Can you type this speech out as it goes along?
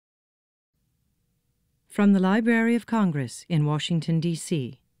From the Library of Congress in Washington,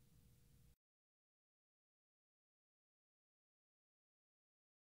 D.C.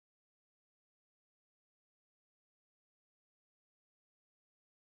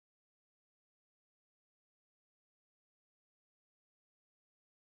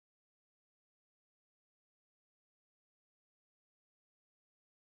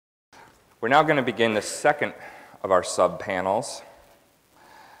 We're now going to begin the second of our sub-panels,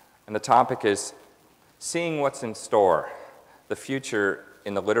 and the topic is Seeing What's in Store, the Future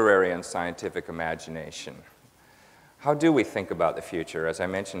in the Literary and Scientific Imagination. How do we think about the future? As I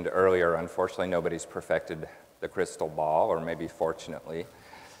mentioned earlier, unfortunately nobody's perfected the crystal ball, or maybe fortunately,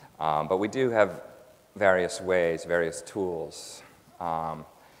 but we do have various ways, various tools,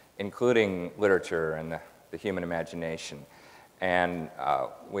 including literature and the human imagination. And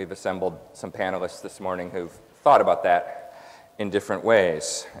we've assembled some panelists this morning who've thought about that in different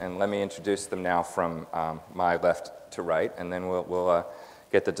ways. And let me introduce them now from my left to right, and then we'll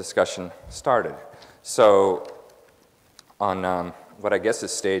get the discussion started. So on what I guess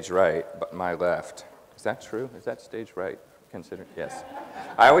is stage right, but my left, is that true? Is that stage right considered? Yes.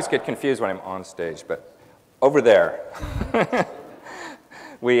 I always get confused when I'm on stage, but over there,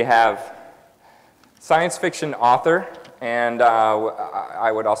 we have science fiction author, and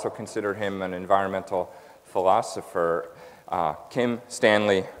I would also consider him an environmental philosopher, Kim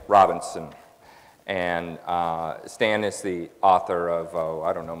Stanley Robinson. And Stan is the author of,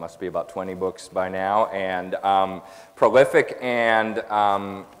 I don't know, must be about 20 books by now, and prolific and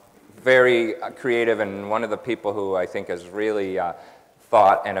very creative, and one of the people who I think has really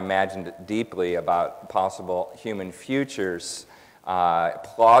thought and imagined deeply about possible human futures,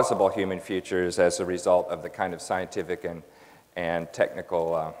 plausible human futures as a result of the kind of scientific and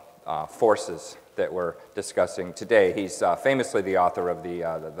technical forces that we're discussing today. He's famously the author of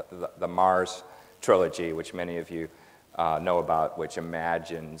the Mars trilogy, which many of you know about, which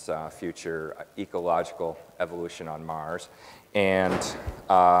imagines future ecological evolution on Mars. And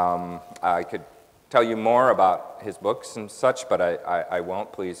I could tell you more about his books and such, but I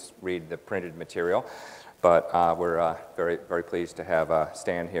won't. Please read the printed material. But we're very, very pleased to have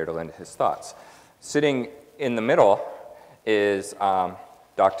Stan here to lend his thoughts. Sitting in the middle is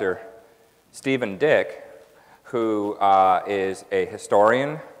Dr. Stephen Dick, who is a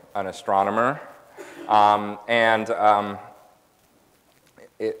historian, an astronomer, and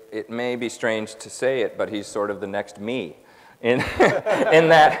it may be strange to say it, but he's sort of the next me. In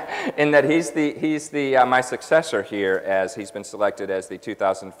that he's my successor here, as he's been selected as the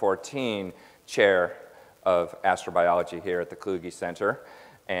 2014 chair of astrobiology here at the Kluge Center,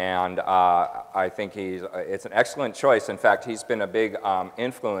 and I think it's an excellent choice. In fact, he's been a big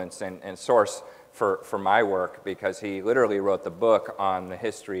influence and source for my work, because he literally wrote the book on the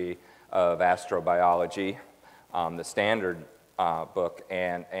history of astrobiology, the standard book,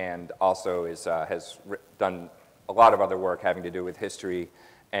 and also has done a lot of other work having to do with history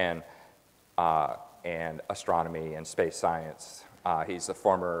and astronomy and space science. He's a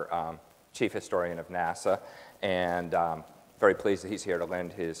former chief historian of NASA, and very pleased that he's here to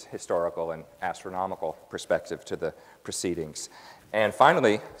lend his historical and astronomical perspective to the proceedings. And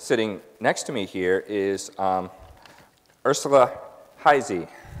finally, sitting next to me here is Ursula Heise,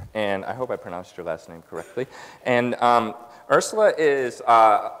 and I hope I pronounced your last name correctly. And Ursula is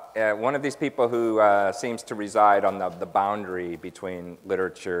one of these people who seems to reside on the boundary between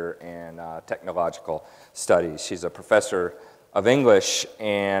literature and technological studies. She's a professor of English,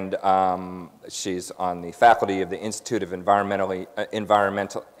 and she's on the faculty of the Institute of Environmental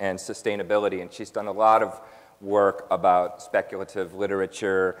and Sustainability, and she's done a lot of work about speculative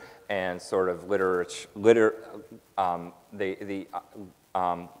literature and sort of literature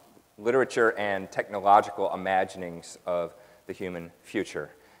and technological imaginings of the human future,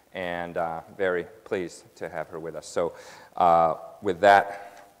 and very pleased to have her with us. So with that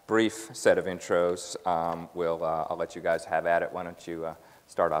brief set of intros, I'll let you guys have at it. Why don't you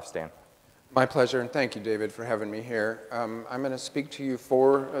start off, Stan? My pleasure, and thank you, David, for having me here. I'm going to speak to you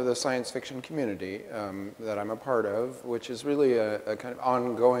for the science fiction community that I'm a part of, which is really a kind of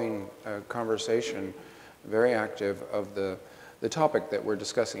ongoing conversation, very active, of the topic that we're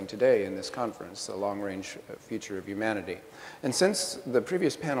discussing today in this conference, the long-range future of humanity. And since the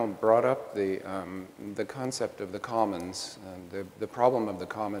previous panel brought up the concept of the commons, the problem of the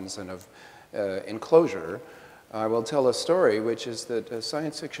commons and of enclosure, I will tell a story, which is that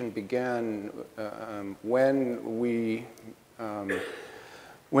science fiction began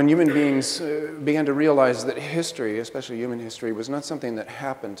when human beings began to realize that history, especially human history, was not something that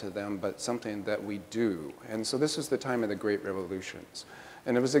happened to them, but something that we do. And so this is the time of the great revolutions.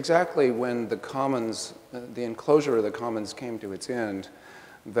 And it was exactly when the commons, the enclosure of the commons came to its end,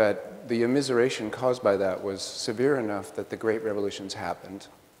 that the immiseration caused by that was severe enough that the great revolutions happened.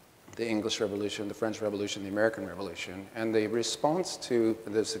 The English Revolution, the French Revolution, the American Revolution, and the response to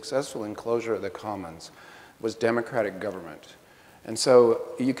the successful enclosure of the commons was democratic government. And so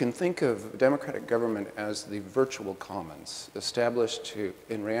you can think of democratic government as the virtual commons established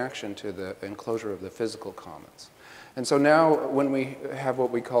in reaction to the enclosure of the physical commons. And so now when we have what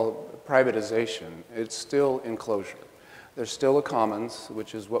we call privatization, it's still enclosure. There's still a commons,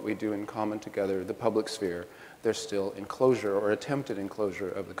 which is what we do in common together, the public sphere. There's still enclosure or attempted enclosure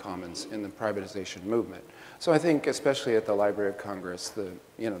of the commons in the privatization movement. So I think, especially at the Library of Congress, the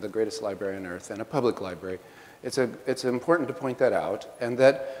greatest library on earth and a public library, it's important to point that out, and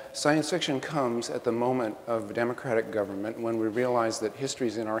that science fiction comes at the moment of democratic government when we realize that history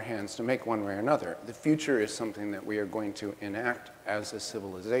is in our hands to make one way or another. The future is something that we are going to enact as a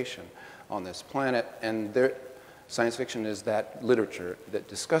civilization on this planet, and science fiction is that literature that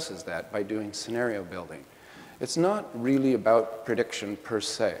discusses that by doing scenario building. It's not really about prediction per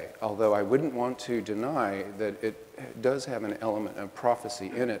se, although I wouldn't want to deny that it does have an element of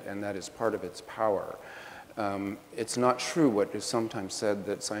prophecy in it, and that is part of its power. It's not true what is sometimes said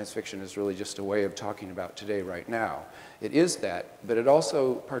that science fiction is really just a way of talking about today, right now. It is that, but it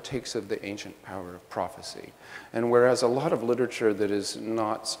also partakes of the ancient power of prophecy. And whereas a lot of literature that is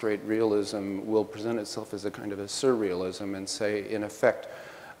not straight realism will present itself as a kind of a surrealism and say, in effect,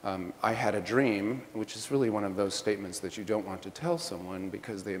 I had a dream, which is really one of those statements that you don't want to tell someone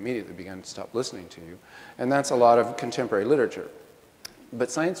because they immediately begin to stop listening to you. And that's a lot of contemporary literature. But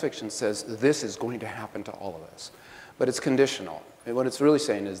science fiction says this is going to happen to all of us. But it's conditional. And what it's really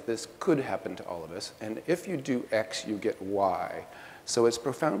saying is this could happen to all of us. And if you do X, you get Y. So it's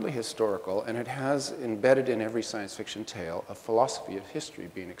profoundly historical, and it has embedded in every science fiction tale a philosophy of history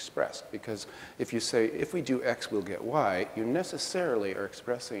being expressed. Because if you say, if we do X, we'll get Y, you necessarily are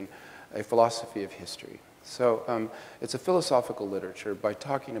expressing a philosophy of history. So it's a philosophical literature by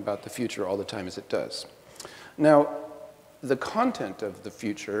talking about the future all the time as it does. Now, the content of the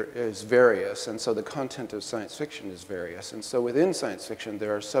future is various, and so the content of science fiction is various. And so within science fiction,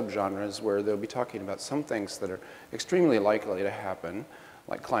 there are subgenres where they'll be talking about some things that are extremely likely to happen,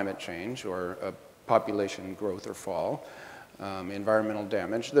 like climate change or population growth or fall, environmental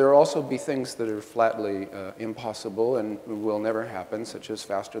damage. There will also be things that are flatly impossible and will never happen, such as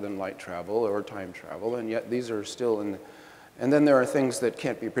faster than light travel or time travel, and yet these are still in the. And then there are things that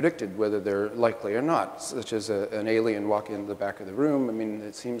can't be predicted, whether they're likely or not, such as an alien walking into the back of the room. I mean,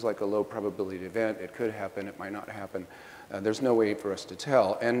 it seems like a low probability event. It could happen, it might not happen. There's no way for us to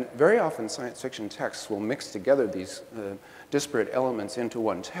tell. And very often science fiction texts will mix together these disparate elements into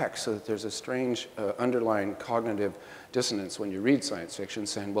one text so that there's a strange underlying cognitive dissonance when you read science fiction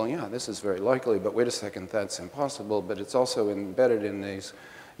saying, well, yeah, this is very likely, but wait a second, that's impossible. But it's also embedded in these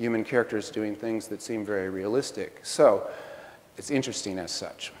human characters doing things that seem very realistic. So it's interesting as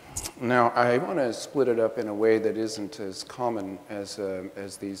such. Now, I want to split it up in a way that isn't as common as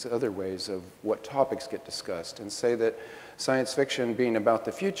these other ways of what topics get discussed, and say that science fiction being about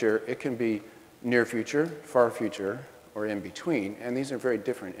the future, it can be near future, far future, or in between, and these are very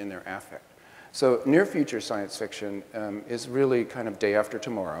different in their affect. So near future science fiction is really kind of day after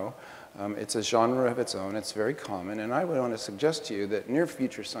tomorrow. It's a genre of its own, it's very common, and I would want to suggest to you that near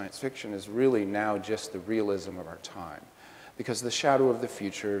future science fiction is really now just the realism of our time. Because the shadow of the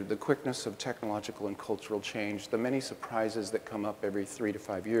future, the quickness of technological and cultural change, the many surprises that come up every 3 to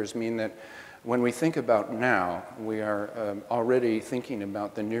 5 years mean that when we think about now, we are already thinking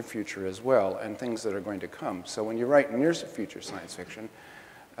about the near future as well and things that are going to come. So when you write near future science fiction,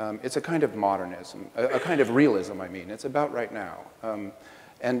 it's a kind of modernism, a kind of realism, I mean. It's about right now.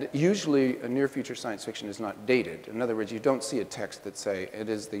 And usually a near future science fiction is not dated. In other words, you don't see a text that say it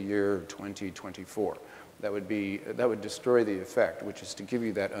is the year 2024. That would destroy the effect, which is to give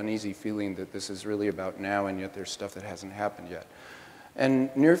you that uneasy feeling that this is really about now and yet there's stuff that hasn't happened yet. And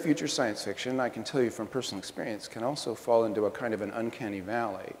near future science fiction, I can tell you from personal experience, can also fall into a kind of an uncanny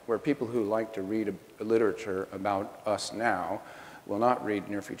valley where people who like to read a literature about us now will not read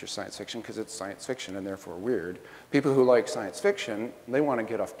near future science fiction because it's science fiction and therefore weird. People who like science fiction, they want to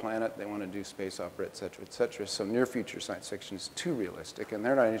get off planet, they want to do space opera, et cetera, et cetera. So near future science fiction is too realistic and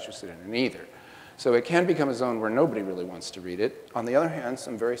they're not interested in it either. So it can become a zone where nobody really wants to read it. On the other hand,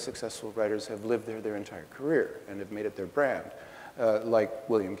 some very successful writers have lived there their entire career and have made it their brand, like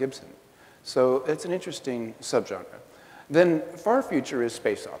William Gibson. So it's an interesting subgenre. Then far future is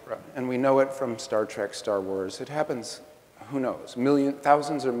space opera, and we know it from Star Trek, Star Wars. It happens, who knows,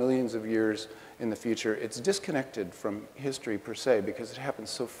 thousands or millions of years in the future, it's disconnected from history per se because it happens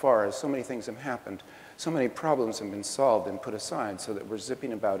so far, as so many things have happened, so many problems have been solved and put aside so that we're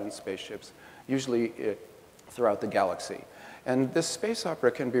zipping about in spaceships, usually throughout the galaxy. And this space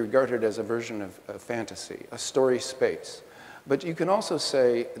opera can be regarded as a version of fantasy, a story space. But you can also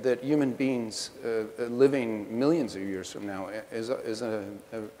say that human beings living millions of years from now is a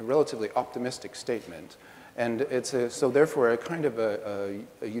relatively optimistic statement. And it's so therefore a kind of a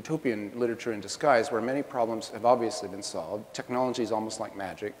utopian literature in disguise where many problems have obviously been solved. Technology is almost like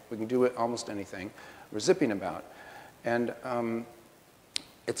magic. We can do it almost anything. We're zipping about. And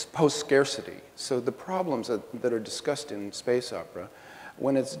it's post-scarcity. So the problems that are discussed in space opera,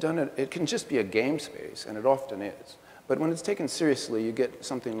 when it's done, it can just be a game space, and it often is. But when it's taken seriously, you get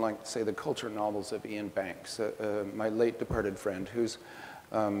something like, say, the culture novels of Ian Banks, my late departed friend, whose,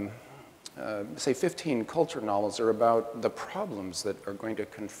 say, 15 culture novels are about the problems that are going to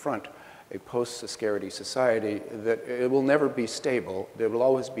confront a post-scarcity society, that it will never be stable, it will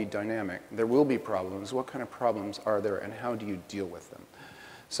always be dynamic. There will be problems. What kind of problems are there, and how do you deal with them?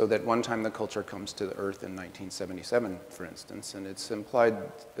 So that one time the culture comes to the Earth in 1977, for instance, and it's implied,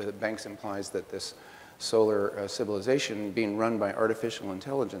 Banks implies that this solar civilization being run by artificial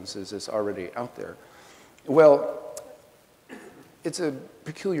intelligences is already out there. Well, it's a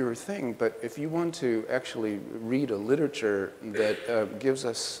peculiar thing, but if you want to actually read a literature that gives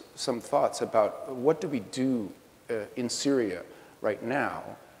us some thoughts about what do we do in Syria right now,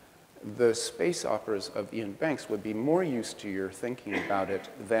 the space operas of Ian Banks would be more used to your thinking about it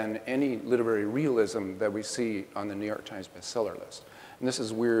than any literary realism that we see on the New York Times bestseller list. And this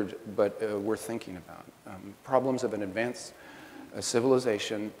is weird, but worth thinking about. Problems of an advanced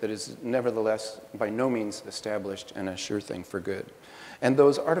civilization that is nevertheless by no means established and a sure thing for good. And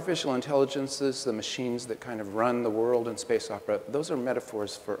those artificial intelligences, the machines that kind of run the world in space opera, those are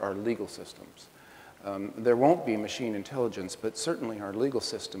metaphors for our legal systems. There won't be machine intelligence, but certainly our legal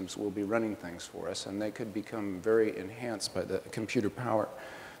systems will be running things for us, and they could become very enhanced by the computer power.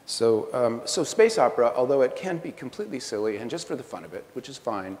 So, so space opera, although it can be completely silly and just for the fun of it, which is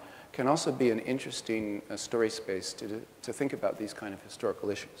fine, can also be an interesting story space to think about these kind of historical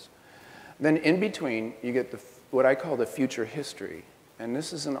issues. Then in between, you get what I call the future history, and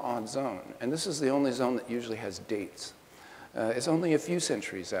this is an odd zone, and this is the only zone that usually has dates. It's only a few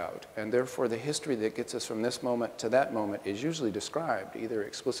centuries out, and therefore the history that gets us from this moment to that moment is usually described either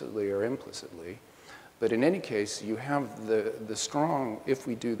explicitly or implicitly. But in any case, you have the strong, if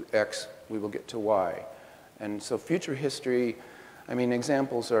we do X, we will get to Y. And so future history, I mean,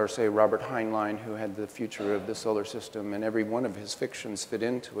 examples are, say, Robert Heinlein, who had the future of the solar system, and every one of his fictions fit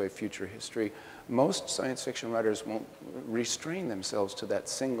into a future history. Most science fiction writers won't restrain themselves to that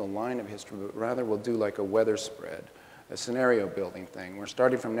single line of history, but rather will do like a weather spread, a scenario building thing. We're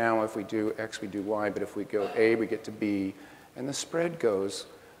starting from now, if we do X, we do Y, but if we go A, we get to B. And the spread goes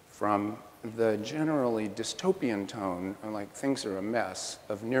from the generally dystopian tone, like things are a mess,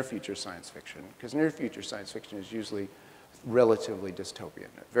 of near-future science fiction, because near-future science fiction is usually relatively dystopian.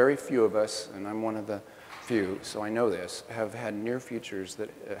 Very few of us, and I'm one of the few, so I know this, have had near futures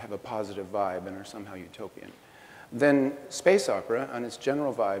that have a positive vibe and are somehow utopian. Then space opera, on its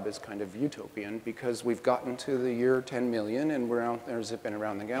general vibe, is kind of utopian because we've gotten to the year 10 million and we're out there zipping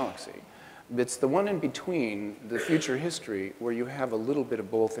around the galaxy. It's the one in between, the future history, where you have a little bit of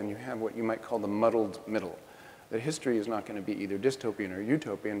both and you have what you might call the muddled middle. That history is not going to be either dystopian or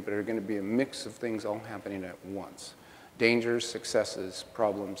utopian, but are going to be a mix of things all happening at once. Dangers, successes,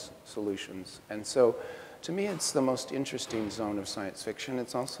 problems, solutions. And so, to me, it's the most interesting zone of science fiction.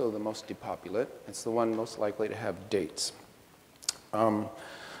 It's also the most depopulate. It's the one most likely to have dates.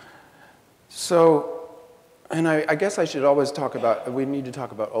 And I guess I should always talk about, we need to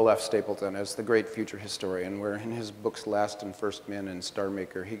talk about Olaf Stapleton as the great future historian, where in his books Last and First Men and Star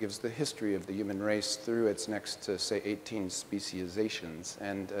Maker, he gives the history of the human race through its next, say, 18 speciations.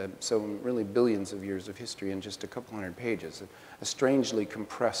 And so really billions of years of history in just a couple hundred pages. A strangely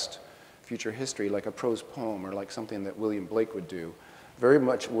compressed future history, like a prose poem or like something that William Blake would do. Very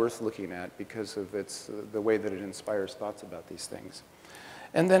much worth looking at because of the way that it inspires thoughts about these things.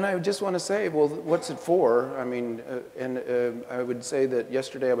 And then I just want to say, well, what's it for? I mean, I would say that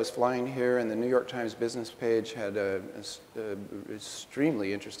yesterday I was flying here and the New York Times business page had an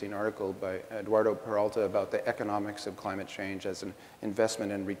extremely interesting article by Eduardo Peralta about the economics of climate change as an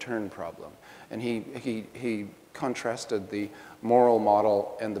investment and return problem. And he contrasted the moral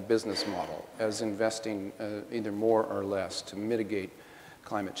model and the business model as investing either more or less to mitigate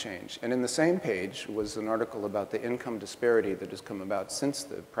climate change. And in the same page was an article about the income disparity that has come about since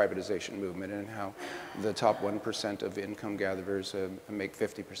the privatization movement and how the top 1% of income gatherers make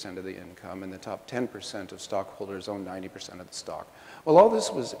 50% of the income and the top 10% of stockholders own 90% of the stock. Well, all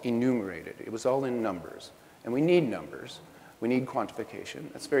this was enumerated. It was all in numbers. And we need numbers. We need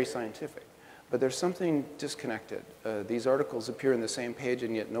quantification. That's very scientific. But there's something disconnected. These articles appear in the same page,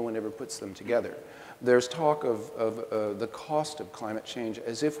 and yet no one ever puts them together. There's talk of the cost of climate change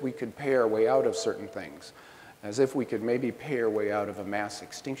as if we could pay our way out of certain things, as if we could maybe pay our way out of a mass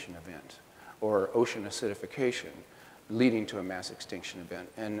extinction event or ocean acidification leading to a mass extinction event.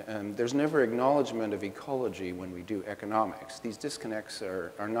 And there's never acknowledgement of ecology when we do economics. These disconnects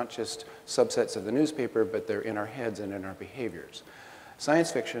are not just subsets of the newspaper, but they're in our heads and in our behaviors.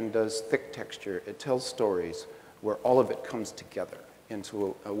 Science fiction does thick texture. It tells stories where all of it comes together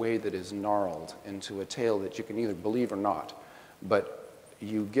into a way that is gnarled, into a tale that you can either believe or not. But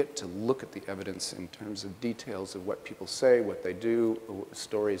you get to look at the evidence in terms of details of what people say, what they do.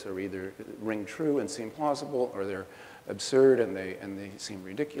 Stories are either ring true and seem plausible, or they're absurd and they seem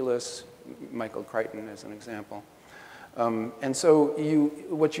ridiculous. Michael Crichton as an example. And so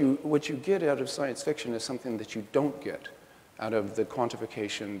what you get out of science fiction is something that you don't get out of the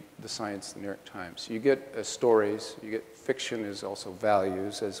quantification, the science, the New York Times. You get stories, you get fiction is also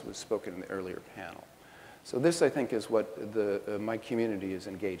values, as was spoken in the earlier panel. So this, I think, is what my community is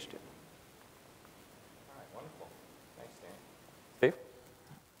engaged in. All right, wonderful. Thanks,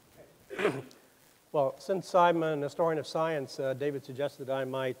 Dan. Dave? Well, since I'm an historian of science, David suggested I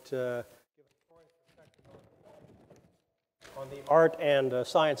might give a historian's perspective on the art and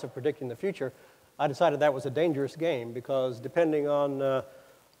science of predicting the future. I decided that was a dangerous game because depending on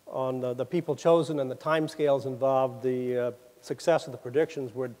the people chosen and the timescales involved, the success of the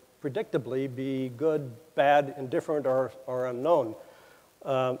predictions would predictably be good, bad, indifferent, or unknown.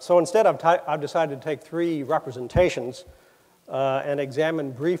 So instead, I've decided to take three representations and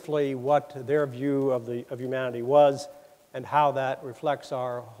examine briefly what their view of humanity was and how that reflects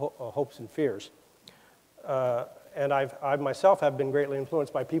our hopes and fears. And I myself have been greatly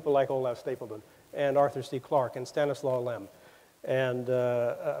influenced by people like Olaf Stapledon and Arthur C. Clarke and Stanislaw Lem. And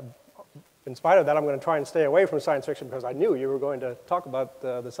in spite of that, I'm going to try and stay away from science fiction because I knew you were going to talk about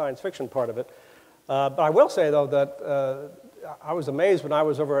the science fiction part of it. But I will say, though, that I was amazed when I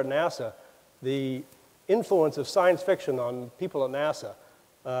was over at NASA, the influence of science fiction on people at NASA,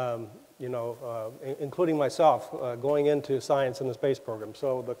 including myself, going into science in the space program.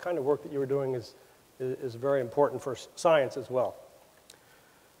 So the kind of work that you were doing is very important for science as well.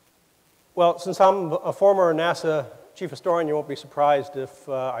 Well, since I'm a former NASA chief historian, you won't be surprised if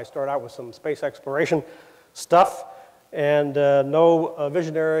I start out with some space exploration stuff. And no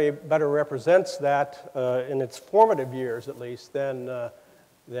visionary better represents that in its formative years, at least, than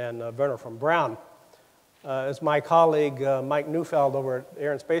Wernher von Braun. As my colleague Mike Neufeld over at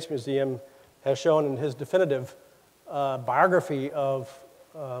Air and Space Museum has shown in his definitive biography of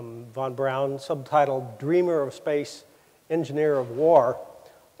von Braun, subtitled Dreamer of Space, Engineer of War,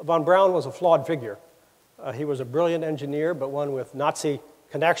 von Braun was a flawed figure. He was a brilliant engineer, but one with Nazi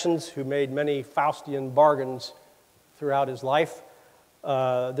connections who made many Faustian bargains throughout his life.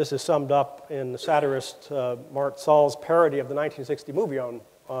 This is summed up in the satirist Mart Sahl's parody of the 1960 movie on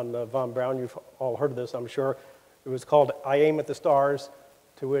von Braun. You've all heard of this, I'm sure. It was called I Aim at the Stars,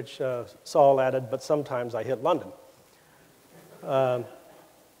 to which Sahl added, but sometimes I hit London.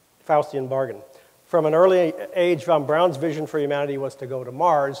 Faustian bargain. From an early age, von Braun's vision for humanity was to go to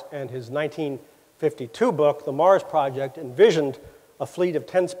Mars, and his 1952 book, The Mars Project, envisioned a fleet of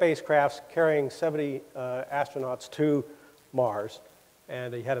 10 spacecrafts carrying 70 astronauts to Mars.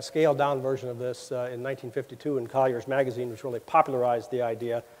 And he had a scaled-down version of this in 1952 in Collier's magazine, which really popularized the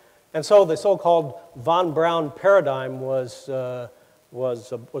idea. And so the so-called von Braun paradigm was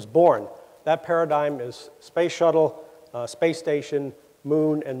born. That paradigm is space shuttle, space station,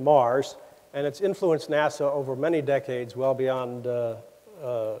 moon, and Mars. And it's influenced NASA over many decades, well beyond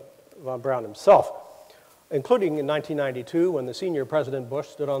von Braun himself, including in 1992 when the senior President Bush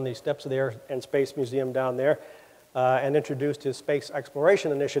stood on the steps of the Air and Space Museum down there and introduced his space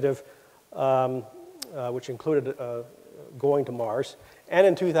exploration initiative, which included going to Mars. And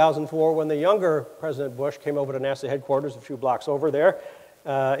in 2004 when the younger President Bush came over to NASA headquarters a few blocks over there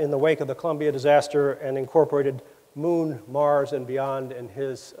in the wake of the Columbia disaster and incorporated Moon, Mars, and beyond in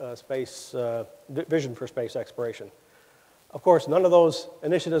his vision for space exploration. Of course, none of those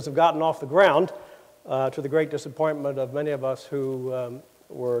initiatives have gotten off the ground, to the great disappointment of many of us who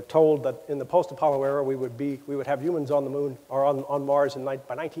were told that in the post-Apollo era we would have humans on the moon or on Mars by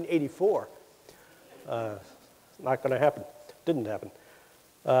 1984. Not going to happen. Didn't happen.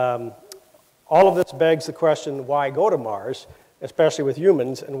 All of this begs the question, why go to Mars, especially with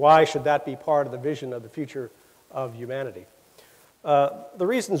humans, and why should that be part of the vision of the future of humanity? The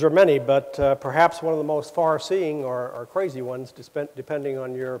reasons are many, but perhaps one of the most far-seeing or crazy ones, depending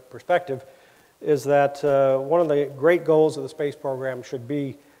on your perspective, is that one of the great goals of the space program should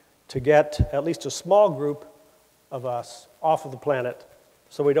be to get at least a small group of us off of the planet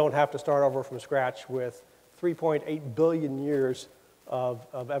so we don't have to start over from scratch with 3.8 billion years of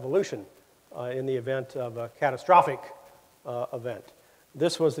evolution in the event of a catastrophic event.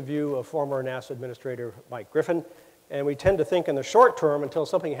 This was the view of former NASA Administrator Mike Griffin, and we tend to think in the short term until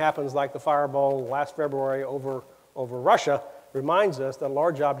something happens like the fireball last February over Russia reminds us that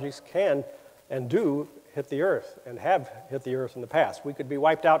large objects can and do hit the Earth and have hit the Earth in the past. We could be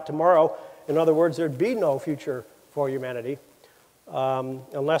wiped out tomorrow. In other words, there'd be no future for humanity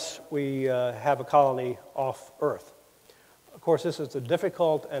unless we have a colony off Earth. Of course, this is a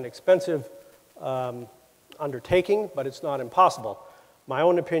difficult and expensive undertaking, but it's not impossible. My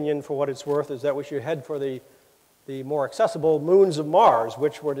own opinion, for what it's worth, is that we should head for the more accessible moons of Mars,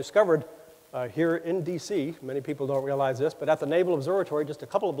 which were discovered here in D.C. Many people don't realize this, but at the Naval Observatory, just a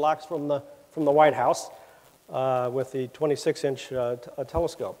couple of blocks from the White House, with the 26-inch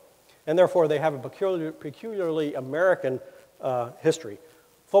telescope. And therefore, they have a peculiarly American history.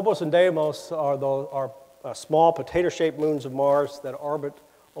 Phobos and Deimos are small potato-shaped moons of Mars that orbit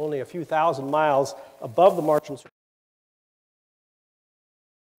only a few thousand miles above the Martian surface.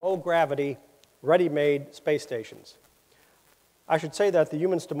 Low-gravity, ready-made space stations. I should say that the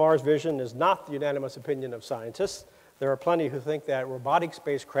Humans to Mars vision is not the unanimous opinion of scientists. There are plenty who think that robotic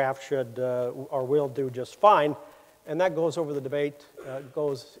spacecraft should or will do just fine, and that goes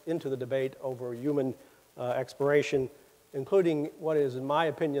into the debate over human exploration, including what is, in my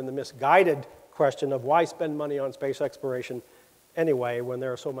opinion, the misguided question of why spend money on space exploration anyway when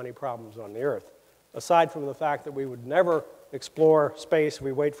there are so many problems on the Earth. Aside from the fact that we would never explore space,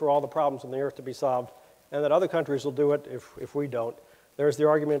 we wait for all the problems on the Earth to be solved, and that other countries will do it if we don't. There's the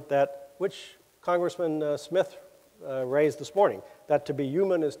argument that, which Congressman Smith raised this morning, that to be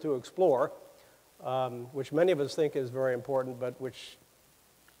human is to explore, which many of us think is very important, but which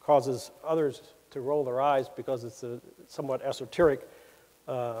causes others to roll their eyes because it's a somewhat esoteric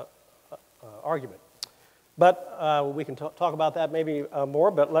argument. But we can talk about that maybe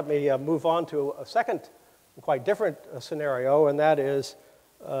more, but let me move on to a second quite different scenario, and that is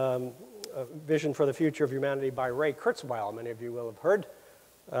a vision for the future of humanity by Ray Kurzweil. Many of you will have heard.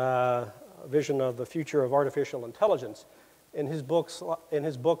 A vision of the future of artificial intelligence. In his books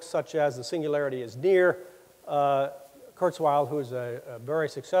such as The Singularity is Near, Kurzweil, who is a very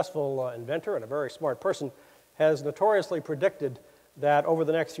successful inventor and a very smart person, has notoriously predicted that over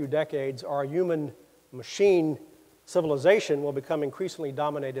the next few decades, our human-machine civilization will become increasingly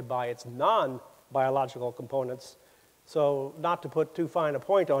dominated by its non-biological components. So not to put too fine a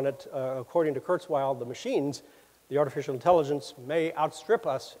point on it, according to Kurzweil, the machines, the artificial intelligence, may outstrip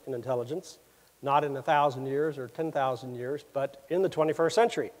us in intelligence, not in 1,000 years or 10,000 years, but in the 21st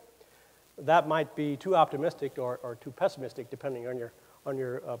century. That might be too optimistic or too pessimistic, depending on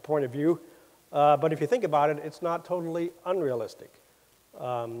your point of view. But if you think about it, it's not totally unrealistic,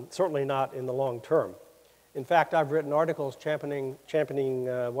 certainly not in the long term. In fact, I've written articles championing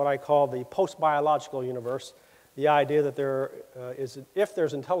what I call the post-biological universe, the idea that if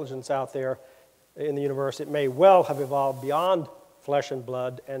there's intelligence out there in the universe, it may well have evolved beyond flesh and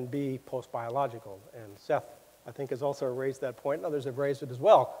blood and be post-biological. And Seth, I think, has also raised that point, and others have raised it as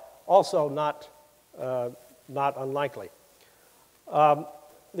well. Also not unlikely.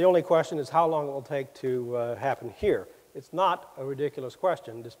 The only question is how long it will take to happen here. It's not a ridiculous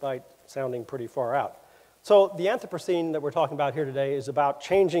question, despite sounding pretty far out. So the Anthropocene that we're talking about here today is about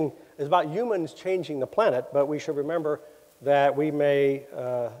humans changing the planet, but we should remember that we may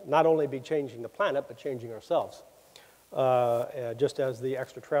not only be changing the planet, but changing ourselves, just as the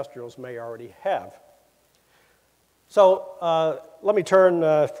extraterrestrials may already have. So let me turn,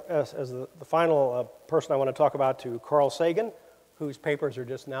 as the final person I want to talk about, to Carl Sagan, whose papers are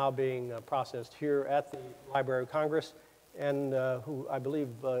just now being processed here at the Library of Congress, and who I believe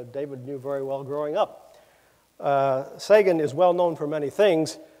David knew very well growing up. Sagan is well known for many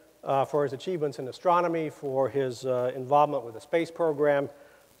things, for his achievements in astronomy, for his involvement with the space program,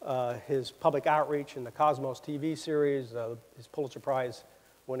 his public outreach in the Cosmos TV series, his Pulitzer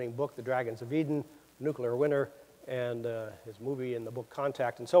Prize-winning book, The Dragons of Eden, Nuclear Winter, and his movie and the book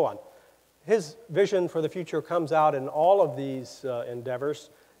Contact, and so on. His vision for the future comes out in all of these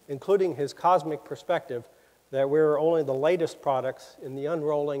endeavors, including his cosmic perspective that we're only the latest products in the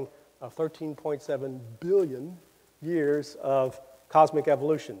unrolling of 13.7 billion years of cosmic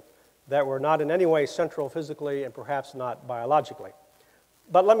evolution that were not in any way central physically and perhaps not biologically.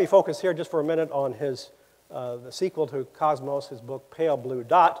 But let me focus here just for a minute on the sequel to Cosmos, his book Pale Blue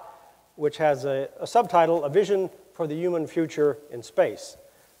Dot, which has a subtitle, A Vision for the Human Future in Space.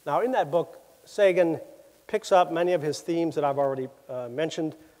 Now, in that book, Sagan picks up many of his themes that I've already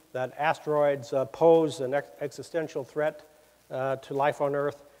mentioned, that asteroids pose an existential threat to life on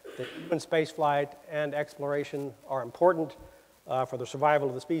Earth, that human spaceflight and exploration are important for the survival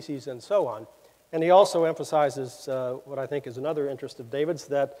of the species, and so on. And he also emphasizes what I think is another interest of David's,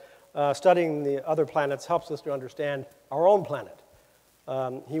 that studying the other planets helps us to understand our own planet.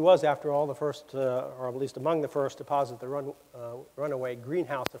 He was, after all, the first, or at least among the first, to posit the runaway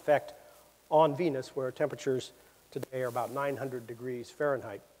greenhouse effect on Venus, where temperatures today are about 900 degrees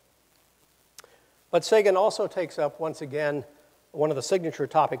Fahrenheit. But Sagan also takes up, once again, one of the signature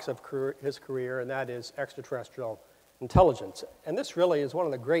topics of his career, and that is extraterrestrial intelligence. And this really is one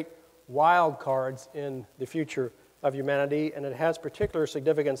of the great wild cards in the future of humanity, and it has particular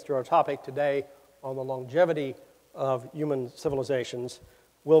significance to our topic today on the longevity of human civilizations.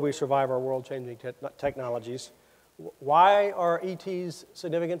 Will we survive our world-changing technologies? Why are ETs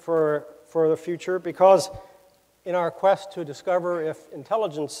significant for the future? Because in our quest to discover if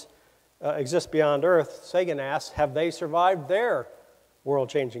intelligence exists beyond Earth, Sagan asks, have they survived their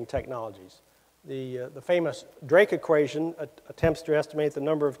world-changing technologies? The famous Drake equation attempts to estimate the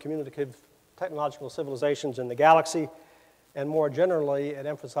number of communicative technological civilizations in the galaxy, and more generally, it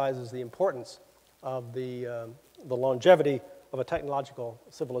emphasizes the importance of the longevity of a technological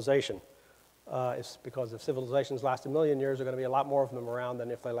civilization. It's because if civilizations last 1 million years, there are going to be a lot more of them around than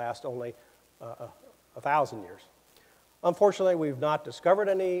if they last only 1,000 years. Unfortunately, we've not discovered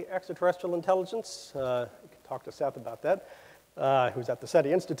any extraterrestrial intelligence. You can talk to Seth about that, who's at the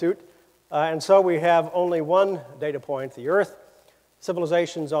SETI Institute. And so we have only one data point, the Earth.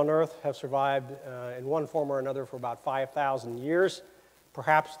 Civilizations on Earth have survived in one form or another for about 5,000 years.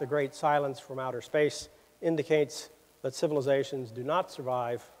 Perhaps the great silence from outer space indicates that civilizations do not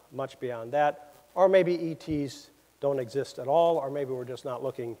survive much beyond that, or maybe ETs don't exist at all, or maybe we're just not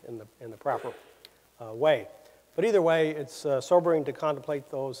looking in the proper way. But either way, it's sobering to contemplate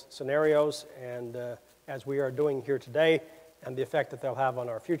those scenarios, and as we are doing here today, and the effect that they'll have on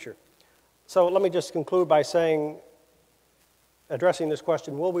our future. So let me just conclude by saying, addressing this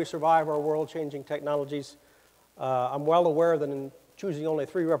question, will we survive our world-changing technologies? I'm well aware that in choosing only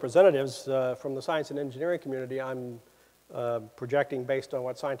 3 representatives from the science and engineering community, I'm projecting based on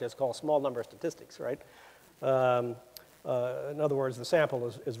what scientists call small number statistics, right? In other words, the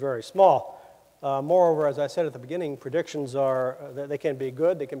sample is very small. Moreover, as I said at the beginning, predictions are, they can be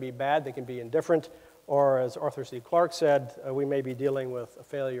good, they can be bad, they can be indifferent, or as Arthur C. Clarke said, we may be dealing with a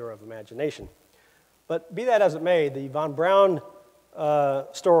failure of imagination. But be that as it may, the von Braun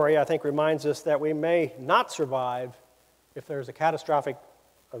story, I think, reminds us that we may not survive if there's a catastrophic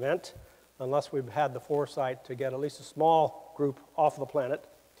event, unless we've had the foresight to get at least a small group off the planet.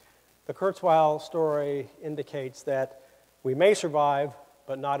 The Kurzweil story indicates that we may survive,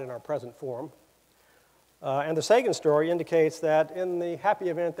 but not in our present form. And the Sagan story indicates that in the happy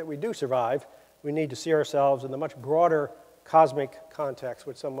event that we do survive, we need to see ourselves in the much broader cosmic context,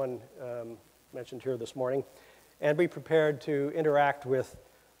 which someone mentioned here this morning, and be prepared to interact with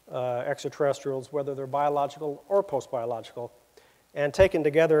extraterrestrials, whether they're biological or post-biological. And taken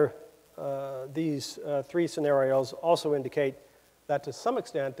together, these 3 scenarios also indicate that to some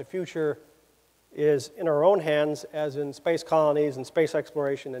extent the future is in our own hands, as in space colonies and space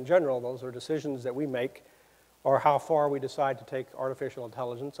exploration in general. Those are decisions that we make, or how far we decide to take artificial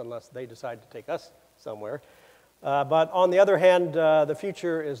intelligence, unless they decide to take us somewhere. But on the other hand, the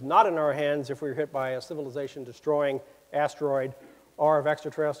future is not in our hands if we're hit by a civilization-destroying asteroid, or if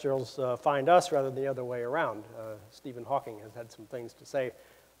extraterrestrials find us rather than the other way around. Stephen Hawking has had some things to say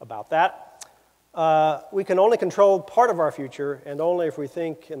about that. We can only control part of our future, and only if we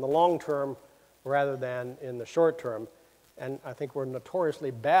think in the long term rather than in the short term. And I think we're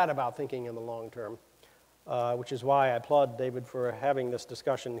notoriously bad about thinking in the long term, which is why I applaud David for having this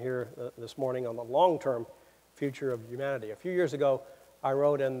discussion here this morning on the long-term future of humanity. A few years ago, I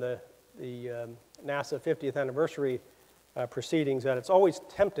wrote in the NASA 50th anniversary proceedings that it's always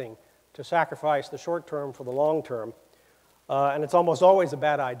tempting to sacrifice the short term for the long term, and it's almost always a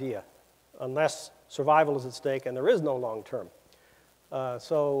bad idea, unless survival is at stake and there is no long term.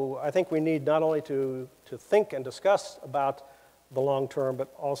 So I think we need not only to think and discuss about the long term,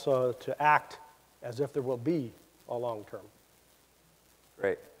 but also to act as if there will be a long term.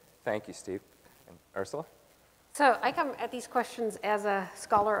 Great. Thank you, Steve. And Ursula? So I come at these questions as a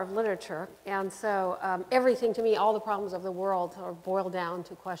scholar of literature, and so everything to me, all the problems of the world are boiled down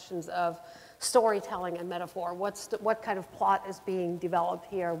to questions of storytelling and metaphor. What kind of plot is being developed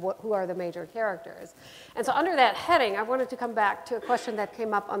here? Who are the major characters? And so under that heading, I wanted to come back to a question that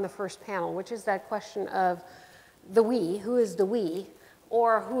came up on the first panel, which is that question of the we. Who is the we?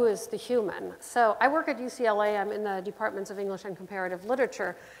 Or who is the human? So I work at UCLA. I'm in the departments of English and Comparative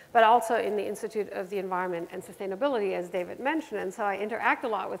Literature, but also in the Institute of the Environment and Sustainability, as David mentioned. And so I interact a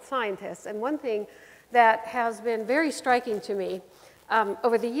lot with scientists. And one thing that has been very striking to me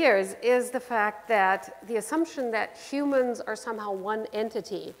over the years is the fact that the assumption that humans are somehow one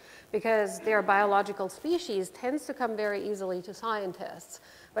entity because they're biological species tends to come very easily to scientists.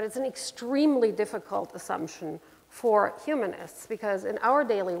 But it's an extremely difficult assumption for humanists, because in our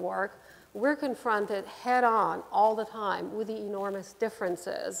daily work, we're confronted head-on all the time with the enormous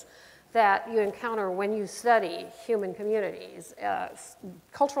differences that you encounter when you study human communities,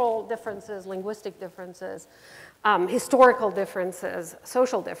 cultural differences, linguistic differences, historical differences,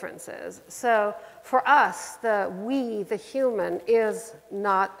 social differences. So for us, the we, the human, is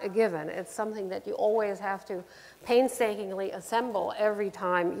not a given. It's something that you always have to painstakingly assemble every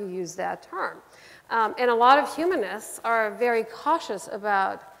time you use that term. And a lot of humanists are very cautious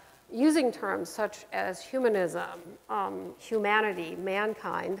about using terms such as humanism, humanity,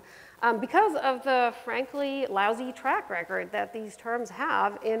 mankind, because of the frankly lousy track record that these terms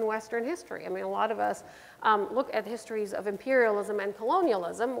have in Western history. I mean, a lot of us look at histories of imperialism and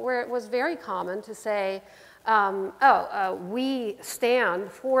colonialism where it was very common to say, we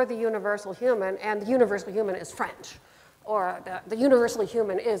stand for the universal human, and the universal human is French. Or the universally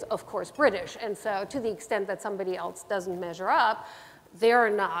human is, of course, British. And so to the extent that somebody else doesn't measure up, they're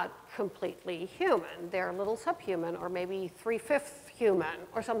not completely human. They're a little subhuman, or maybe 3/5 human,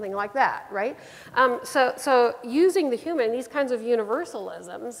 or something like that, right? So using the human, these kinds of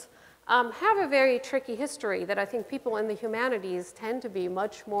universalisms have a very tricky history that I think people in the humanities tend to be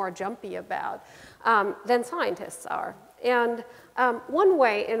much more jumpy about than scientists are. And one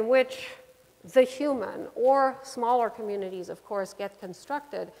way in which the human, or smaller communities, of course, get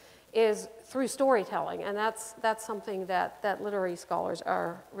constructed is through storytelling, and that's something that literary scholars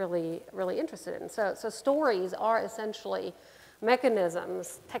are really, really interested in. So stories are essentially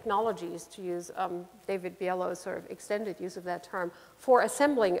mechanisms, technologies, to use David Bielow's sort of extended use of that term, for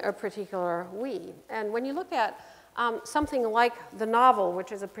assembling a particular we. And when you look at something like the novel,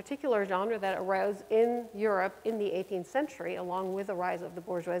 which is a particular genre that arose in Europe in the 18th century, along with the rise of the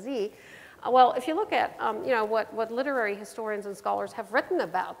bourgeoisie, well, if you look at what literary historians and scholars have written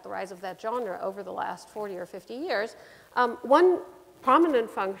about the rise of that genre over the last 40 or 50 years, one prominent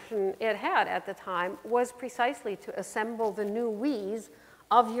function it had at the time was precisely to assemble the new we's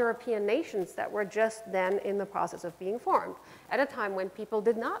of European nations that were just then in the process of being formed, at a time when people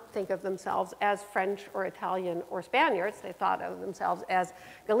did not think of themselves as French or Italian or Spaniards. They thought of themselves as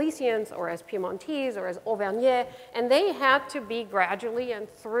Galicians or as Piemontese or as Auvergnais, and they had to be gradually and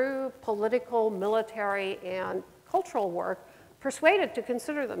through political, military, and cultural work persuaded to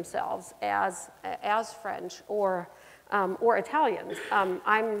consider themselves as French or Italians.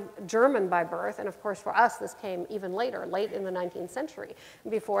 I'm German by birth, and of course for us this came even later, late in the 19th century.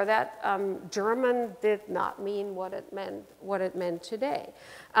 Before that, German did not mean what it meant today.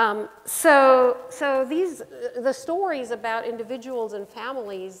 So the stories about individuals and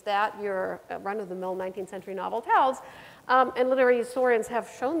families that your run-of-the-mill 19th century novel tells, and literary historians have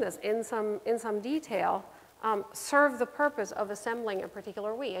shown this in some detail, serve the purpose of assembling a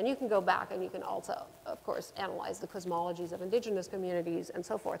particular we. And you can go back and you can also, of course, analyze the cosmologies of indigenous communities and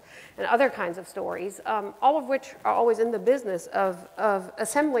so forth, and other kinds of stories, all of which are always in the business of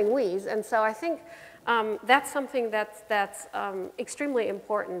assembling we's. And so I think that's something that's extremely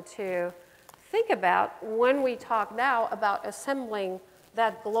important to think about when we talk now about assembling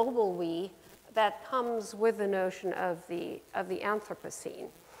that global we that comes with the notion of the Anthropocene.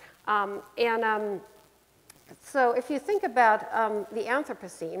 So if you think about the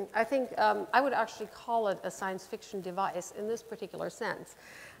Anthropocene, I think I would actually call it a science fiction device in this particular sense.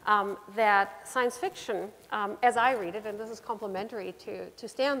 That science fiction, as I read it, and this is complementary to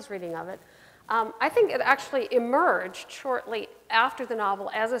Stan's reading of it, I think it actually emerged shortly after the novel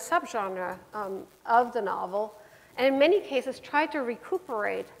as a subgenre of the novel, and in many cases tried to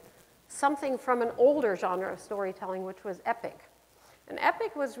recuperate something from an older genre of storytelling, which was epic. And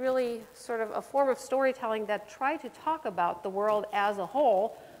epic was really sort of a form of storytelling that tried to talk about the world as a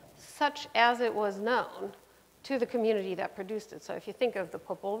whole, such as it was known to the community that produced it. So if you think of the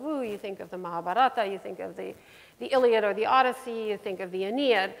Popol Vuh, you think of the Mahabharata, you think of the Iliad or the Odyssey, you think of the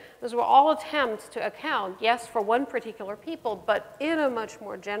Aeneid, those were all attempts to account, yes, for one particular people, but in a much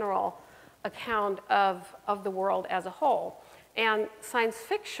more general account of the world as a whole. And science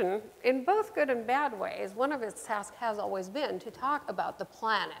fiction, in both good and bad ways, one of its tasks has always been to talk about the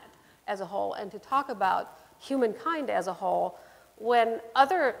planet as a whole and to talk about humankind as a whole, when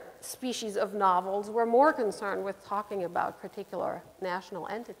other species of novels were more concerned with talking about particular national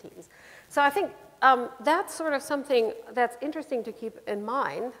entities. So I think that's sort of something that's interesting to keep in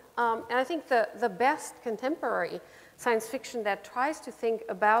mind. And I think the best contemporary science fiction that tries to think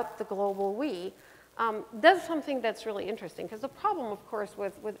about the global we does something that's really interesting. Because the problem, of course,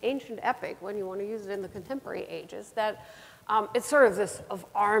 with ancient epic, when you want to use it in the contemporary age, is that it's sort of this of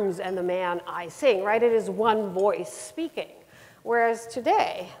arms and the man I sing, right? It is one voice speaking. Whereas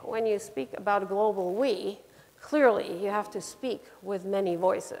today, when you speak about a global we, clearly you have to speak with many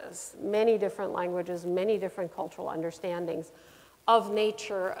voices, many different languages, many different cultural understandings of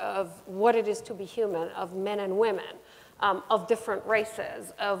nature, of what it is to be human, of men and women, of different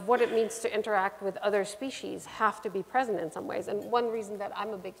races, of what it means to interact with other species have to be present in some ways. And one reason that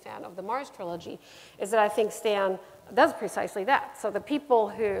I'm a big fan of the Mars trilogy is that I think Stan does precisely that. So the people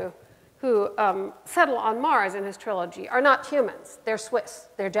who settle on Mars in his trilogy are not humans. They're Swiss,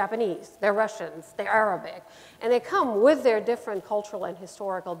 they're Japanese, they're Russians, they're Arabic. And they come with their different cultural and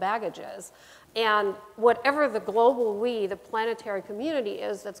historical baggages. And whatever the global we, the planetary community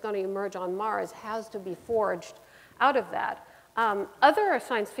is that's going to emerge on Mars has to be forged out of that. Other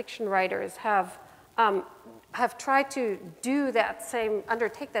science fiction writers have tried to do that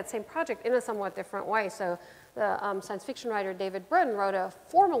undertake that same project in a somewhat different way. So the science fiction writer David Brin wrote a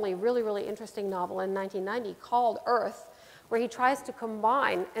formerly really, really interesting novel in 1990 called Earth, where he tries to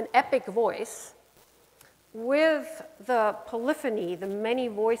combine an epic voice with the polyphony, the many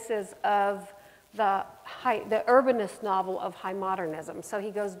voices of the urbanist novel of high modernism. So he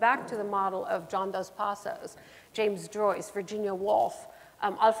goes back to the model of John Dos Passos, James Joyce, Virginia Woolf,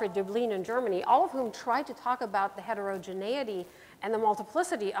 Alfred Döblin in Germany, all of whom tried to talk about the heterogeneity and the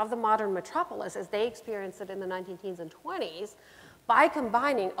multiplicity of the modern metropolis as they experienced it in the 1910s and 20s by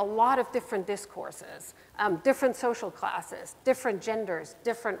combining a lot of different discourses, different social classes, different genders,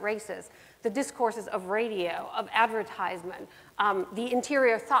 different races, the discourses of radio, of advertisement, the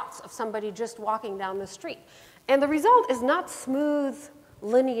interior thoughts of somebody just walking down the street. And the result is not smooth,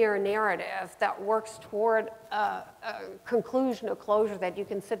 linear narrative that works toward a conclusion, a closure that you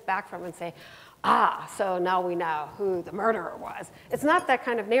can sit back from and say, so now we know who the murderer was. It's not that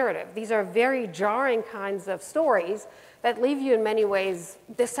kind of narrative. These are very jarring kinds of stories that leave you in many ways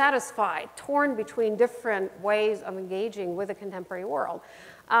dissatisfied, torn between different ways of engaging with the contemporary world.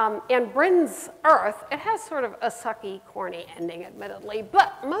 And Brin's Earth, it has sort of a sucky, corny ending, admittedly,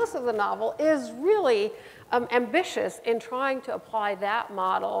 but most of the novel is really ambitious in trying to apply that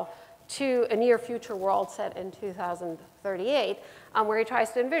model to a near future world set in 2038, where he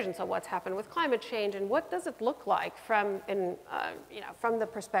tries to envision, so what's happened with climate change and what does it look like from the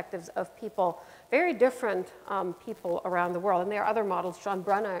perspectives of people, very different people around the world. And there are other models. John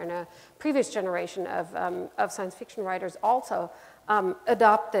Brunner and a previous generation of science fiction writers also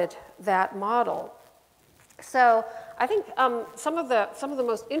adopted that model. So I think some of the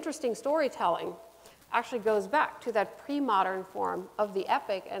most interesting storytelling actually goes back to that pre-modern form of the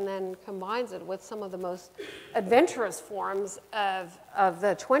epic and then combines it with some of the most adventurous forms of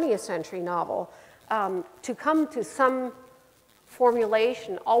the 20th century novel to come to some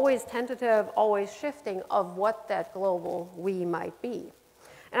formulation, always tentative, always shifting, of what that global we might be.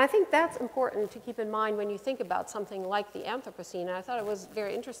 And I think that's important to keep in mind when you think about something like the Anthropocene. And I thought it was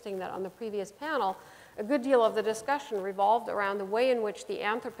very interesting that on the previous panel, a good deal of the discussion revolved around the way in which the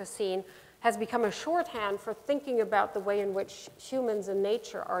Anthropocene has become a shorthand for thinking about the way in which humans and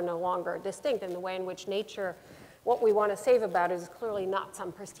nature are no longer distinct, and the way in which nature, what we want to save about is clearly not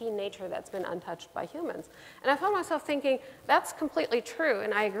some pristine nature that's been untouched by humans. And I found myself thinking, that's completely true,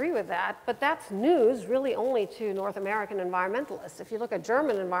 and I agree with that, but that's news really only to North American environmentalists. If you look at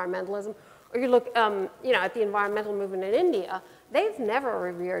German environmentalism, or you look at the environmental movement in India, they've never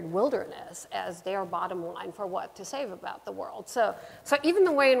revered wilderness as their bottom line for what to save about the world. So even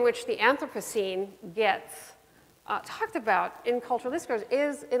the way in which the Anthropocene gets talked about in cultural discourse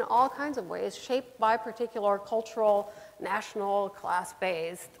is in all kinds of ways shaped by particular cultural, national,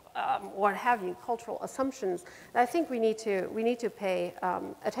 class-based, what have you, cultural assumptions that I think we need to pay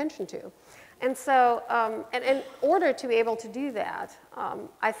attention to. And so, and in order to be able to do that,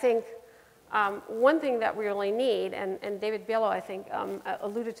 I think one thing that we really need, and David Bielo, I think,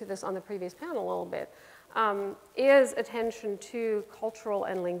 alluded to this on the previous panel a little bit, is attention to cultural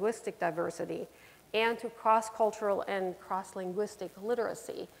and linguistic diversity and to cross-cultural and cross-linguistic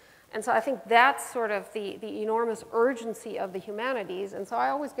literacy. And so I think that's sort of the enormous urgency of the humanities. And so I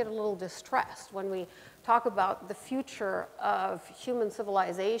always get a little distressed when we talk about the future of human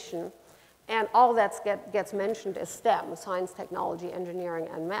civilization and all that gets mentioned as STEM, science, technology, engineering,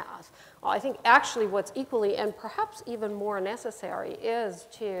 and math. Well, I think actually what's equally and perhaps even more necessary is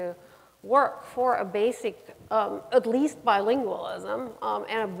to work for a basic, at least bilingualism,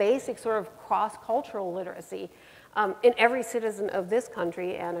 and a basic sort of cross-cultural literacy in every citizen of this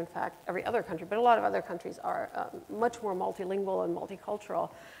country, and in fact every other country, but a lot of other countries are much more multilingual and multicultural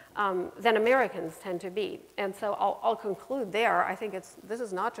than Americans tend to be. And so I'll conclude there. I think this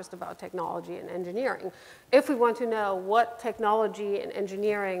is not just about technology and engineering. If we want to know what technology and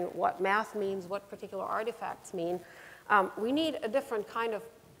engineering, what math means, what particular artifacts mean, we need a different kind of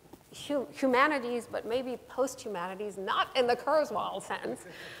humanities, but maybe post-humanities, not in the Kurzweil sense,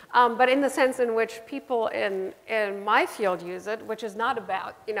 but in the sense in which people in my field use it, which is not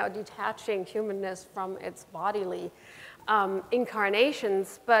about detaching humanness from its bodily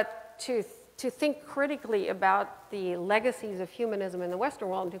incarnations, but to think critically about the legacies of humanism in the Western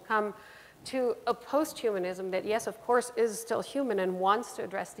world and to come to a post-humanism that, yes, of course, is still human and wants to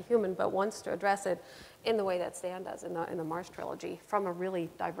address the human, but wants to address it in the way that Stan does in the Mars trilogy from a really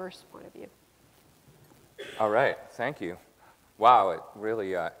diverse point of view. All right, thank you. Wow, a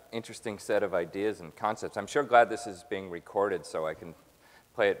really interesting set of ideas and concepts. I'm sure glad this is being recorded so I can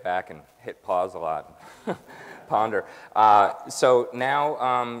play it back and hit pause a lot, ponder. So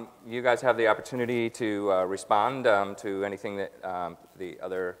now you guys have the opportunity to respond to anything that the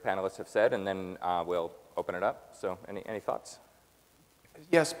other panelists have said, and then we'll open it up. So any thoughts?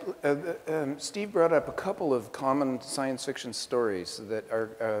 Yes, Steve brought up a couple of common science fiction stories that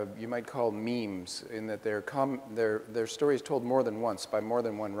are, you might call memes, in that they're stories told more than once by more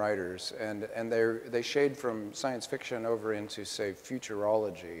than one writers, and they shade from science fiction over into, say,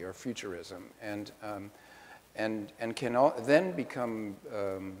 futurology or futurism, and can then become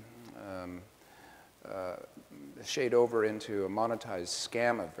shade over into a monetized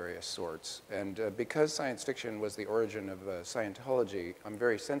scam of various sorts. And because science fiction was the origin of Scientology, I'm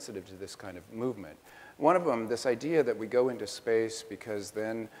very sensitive to this kind of movement. One of them, this idea that we go into space because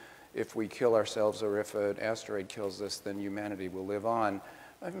then if we kill ourselves or if an asteroid kills us, then humanity will live on.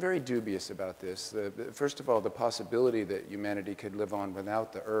 I'm very dubious about this. First of all, the possibility that humanity could live on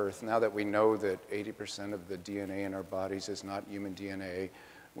without the Earth, now that we know that 80% of the DNA in our bodies is not human DNA,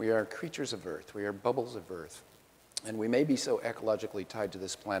 we are creatures of Earth, we are bubbles of Earth. And we may be so ecologically tied to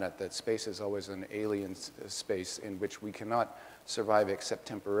this planet that space is always an alien space in which we cannot survive except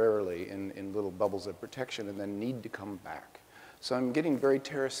temporarily in little bubbles of protection and then need to come back. So I'm getting very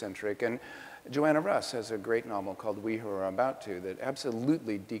Terra-centric. And Joanna Russ has a great novel called We Who Are About To that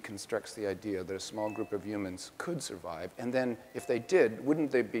absolutely deconstructs the idea that a small group of humans could survive. And then if they did,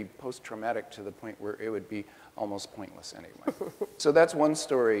 wouldn't they be post-traumatic to the point where it would be almost pointless anyway? So that's one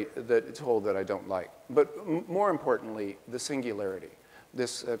story that told that I don't like. But more importantly, the singularity.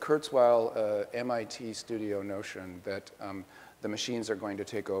 This Kurzweil MIT studio notion that the machines are going to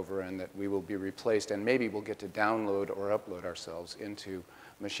take over and that we will be replaced and maybe we'll get to download or upload ourselves into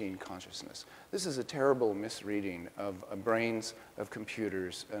machine consciousness. This is a terrible misreading of brains, of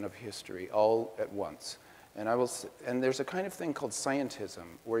computers, and of history all at once. And there's a kind of thing called scientism,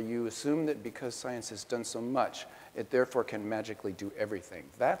 where you assume that because science has done so much, it therefore can magically do everything.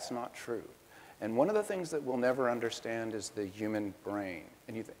 That's not true. And one of the things that we'll never understand is the human brain.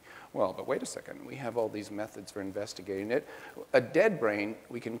 And you think, well, but wait a second, we have all these methods for investigating it. A dead brain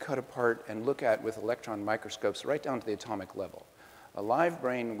we can cut apart and look at with electron microscopes right down to the atomic level. A live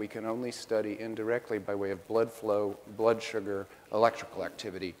brain we can only study indirectly by way of blood flow, blood sugar, electrical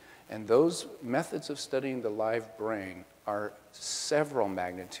activity. And those methods of studying the live brain are several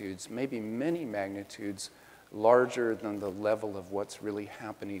magnitudes, maybe many magnitudes, larger than the level of what's really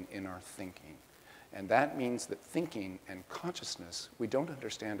happening in our thinking. And that means that thinking and consciousness, we don't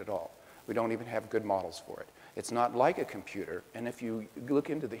understand at all. We don't even have good models for it. It's not like a computer. And if you look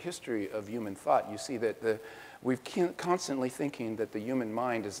into the history of human thought, you see that we're constantly thinking that the human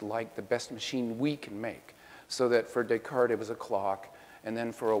mind is like the best machine we can make. So that for Descartes, it was a clock. And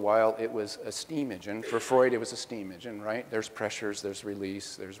then for a while, it was a steam engine. For Freud, it was a steam engine, right? There's pressures, there's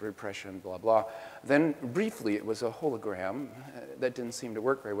release, there's repression, blah, blah. Then briefly, it was a hologram. That didn't seem to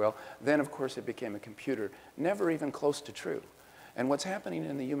work very well. Then, of course, it became a computer. Never even close to true. And what's happening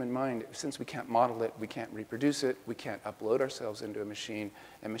in the human mind, since we can't model it, we can't reproduce it, we can't upload ourselves into a machine,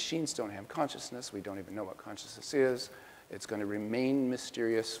 and machines don't have consciousness, we don't even know what consciousness is. It's going to remain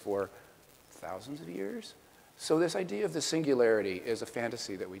mysterious for thousands of years. So this idea of the singularity is a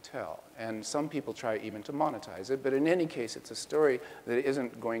fantasy that we tell, and some people try even to monetize it, but in any case, it's a story that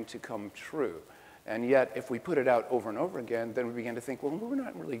isn't going to come true. And yet, if we put it out over and over again, then we begin to think, well, we're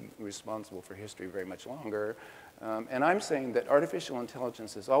not really responsible for history very much longer. And I'm saying that artificial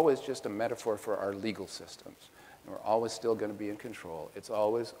intelligence is always just a metaphor for our legal systems. And we're always still going to be in control. It's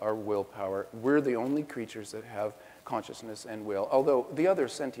always our willpower. We're the only creatures that have consciousness and will, although the other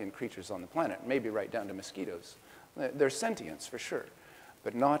sentient creatures on the planet, maybe right down to mosquitoes, they're sentience for sure,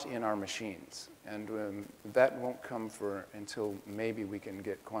 but not in our machines. And that won't come until maybe we can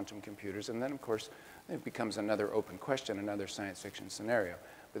get quantum computers. And then, of course, it becomes another open question, another science fiction scenario.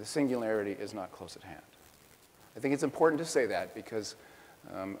 But the singularity is not close at hand. I think it's important to say that because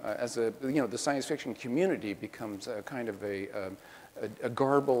the science fiction community becomes a kind of a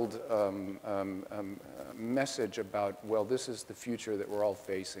garbled message about, well, this is the future that we're all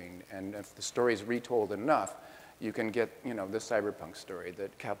facing, and if the story is retold enough, you can get, the cyberpunk story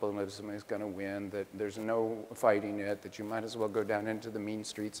that capitalism is going to win, that there's no fighting it, that you might as well go down into the mean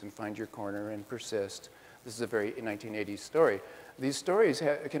streets and find your corner and persist. This is a very 1980s story. These stories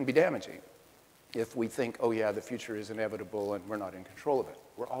can be damaging if we think, oh yeah, the future is inevitable and we're not in control of it.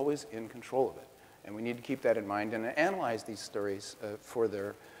 We're always in control of it. And we need to keep that in mind and analyze these stories for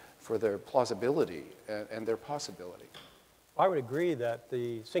their plausibility and their possibility. I would agree that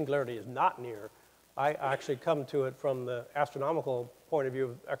the singularity is not near. I actually come to it from the astronomical point of view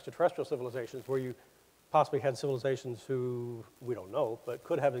of extraterrestrial civilizations, where you possibly had civilizations who, we don't know, but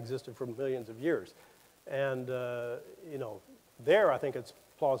could have existed for millions of years. And, there I think it's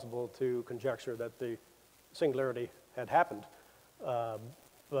plausible to conjecture that the singularity had happened.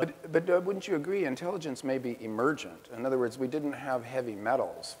 But wouldn't you agree intelligence may be emergent? In other words, we didn't have heavy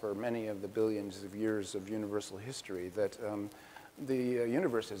metals for many of the billions of years of universal history, that the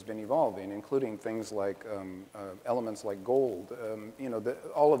universe has been evolving, including things like elements like gold.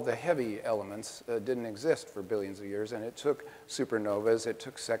 All of the heavy elements didn't exist for billions of years, and it took supernovas, it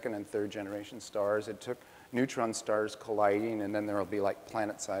took second and third generation stars, it took neutron stars colliding, and then there will be like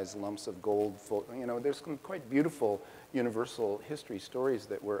planet-sized lumps of gold. There's some quite beautiful universal history stories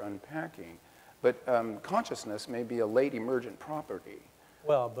that we're unpacking. But consciousness may be a late emergent property.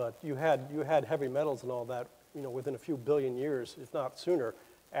 Well, but you had heavy metals and all that, within a few billion years, if not sooner,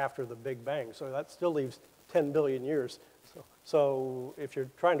 after the Big Bang. So that still leaves 10 billion years. So if you're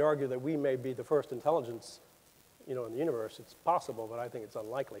trying to argue that we may be the first intelligence, in the universe, it's possible, but I think it's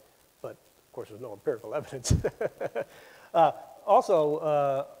unlikely. But of course, there's no empirical evidence.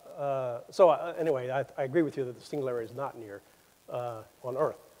 Anyway, I agree with you that the singularity is not near on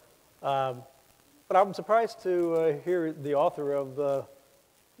Earth. But I'm surprised to hear the author of the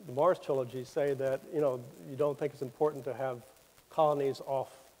Mars trilogy say that, you don't think it's important to have colonies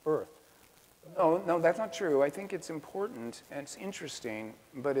off Earth. No, that's not true. I think it's important and it's interesting,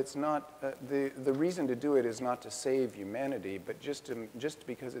 but it's not, the reason to do it is not to save humanity, but just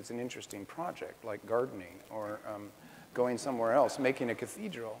because it's an interesting project, like gardening or going somewhere else, making a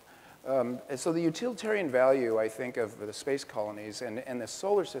cathedral. So the utilitarian value, I think, of the space colonies and the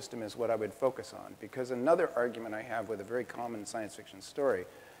solar system is what I would focus on, because another argument I have with a very common science fiction story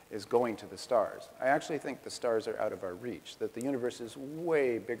is going to the stars. I actually think the stars are out of our reach, that the universe is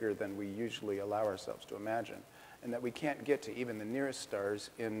way bigger than we usually allow ourselves to imagine, and that we can't get to even the nearest stars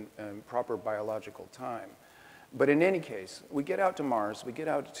in proper biological time. But in any case, we get out to Mars, we get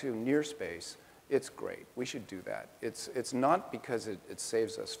out to near space, it's great. We should do that. It's not because it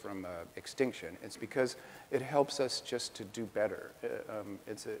saves us from extinction. It's because it helps us just to do better.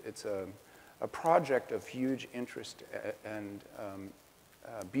 It's a project of huge interest and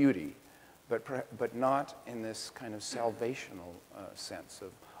beauty, but not in this kind of salvational sense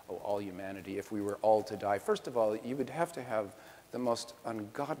of all humanity. If we were all to die, first of all, you would have to have the most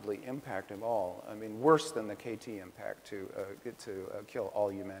ungodly impact of all. I mean, worse than the KT impact to kill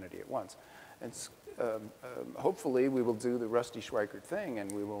all humanity at once. And hopefully we will do the Rusty Schweikert thing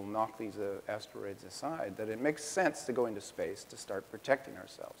and we will knock these asteroids aside, that it makes sense to go into space to start protecting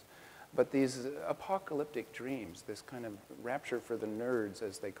ourselves. But these apocalyptic dreams, this kind of rapture for the nerds,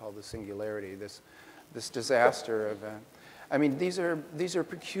 as they call the singularity, this disaster of, I mean, these are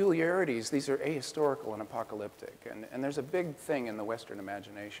peculiarities, these are ahistorical and apocalyptic. And there's a big thing in the Western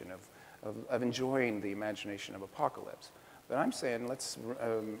imagination of enjoying the imagination of apocalypse. But I'm saying let's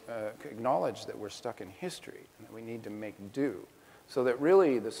acknowledge that we're stuck in history and that we need to make do. So that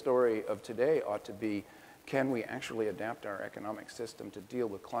really the story of today ought to be, can we actually adapt our economic system to deal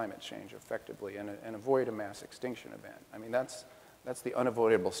with climate change effectively and avoid a mass extinction event? I mean, that's the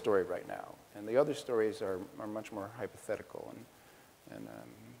unavoidable story right now. And the other stories are much more hypothetical.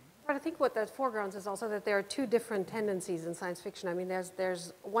 But I think what that foregrounds is also that there are two different tendencies in science fiction. I mean,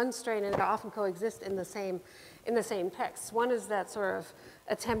 there's one strain, and they often coexist in the same texts. One is that sort of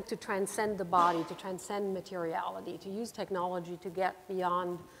attempt to transcend the body, to transcend materiality, to use technology to get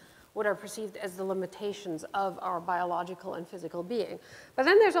beyond what are perceived as the limitations of our biological and physical being. But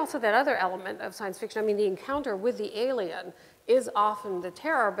then there's also that other element of science fiction. I mean, the encounter with the alien is often the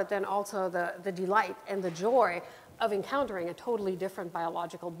terror, but then also the delight and the joy of encountering a totally different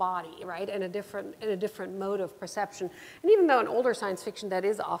biological body, right, and a different mode of perception. And even though in older science fiction that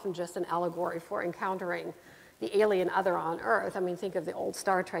is often just an allegory for encountering the alien other on Earth. I mean, think of the old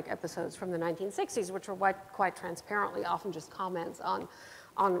Star Trek episodes from the 1960s, which were quite transparently often just comments on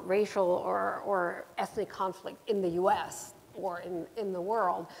racial or ethnic conflict in the US or in the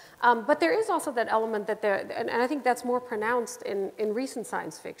world. But there is also that element that and I think that's more pronounced in recent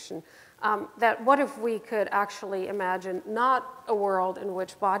science fiction, that what if we could actually imagine not a world in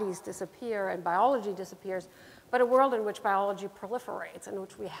which bodies disappear and biology disappears, but a world in which biology proliferates, in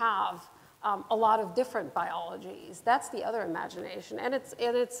which we have a lot of different biologies. That's the other imagination, and it's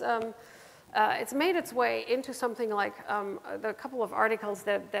made its way into something like the couple of articles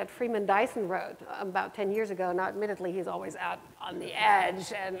that Freeman Dyson wrote about 10 years ago. Now, admittedly, he's always out on the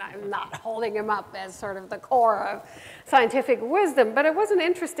edge, and I'm not holding him up as sort of the core of scientific wisdom, but it was an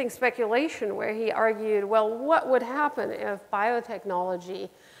interesting speculation where he argued, well, what would happen if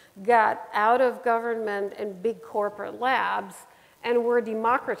biotechnology got out of government and big corporate labs and were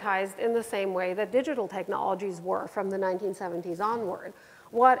democratized in the same way that digital technologies were from the 1970s onward?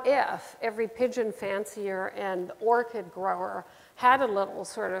 What if every pigeon fancier and orchid grower had a little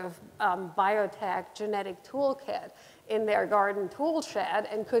sort of biotech genetic toolkit in their garden tool shed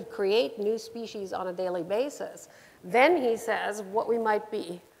and could create new species on a daily basis? Then he says what we might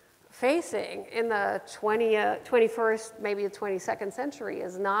be facing in the 21st, maybe the 22nd century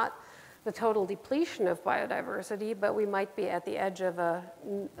is not the total depletion of biodiversity, but we might be at the edge of a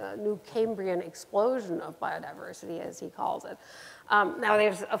new Cambrian explosion of biodiversity, as he calls it. Now,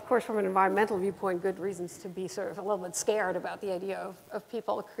 there's, of course, from an environmental viewpoint, good reasons to be sort of a little bit scared about the idea of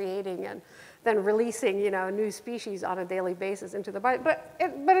people creating and then releasing, new species on a daily basis into the bio. But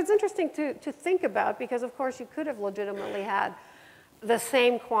it's interesting to think about, because, of course, you could have legitimately had the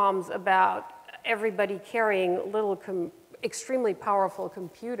same qualms about everybody carrying little extremely powerful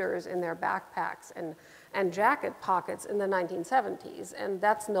computers in their backpacks and jacket pockets in the 1970s, and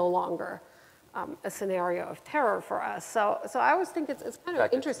that's no longer a scenario of terror for us. So I always think it's kind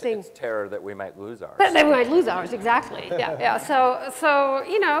of interesting. It's terror that we might lose ours. That we might lose ours, exactly. Yeah. So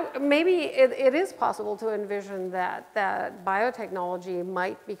maybe it is possible to envision that biotechnology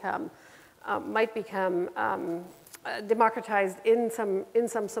might become democratized in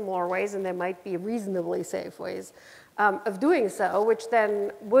some similar ways, and there might be reasonably safe ways of doing so, which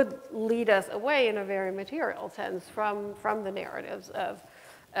then would lead us away in a very material sense from the narratives of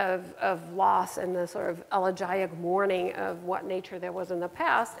loss and the sort of elegiac mourning of what nature there was in the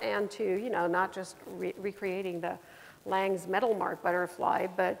past, and to not just recreating the Lang's metal mark butterfly,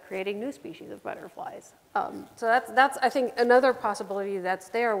 but creating new species of butterflies. So that's I think another possibility that's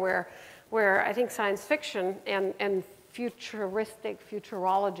there, where I think science fiction and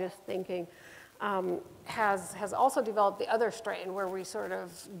futurologist thinking has also developed the other strain, where we sort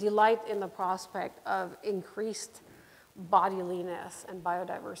of delight in the prospect of increased bodiliness and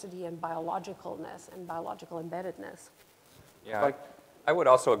biodiversity and biologicalness and biological embeddedness. Yeah, I would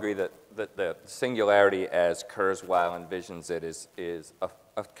also agree that the singularity, as Kurzweil envisions it, is a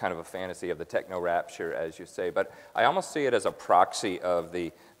kind of a fantasy of the techno-rapture, as you say, but I almost see it as a proxy of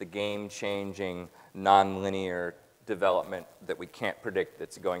the game-changing, non-linear development that we can't predict,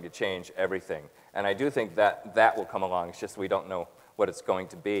 that's going to change everything. And I do think that will come along. It's just we don't know what it's going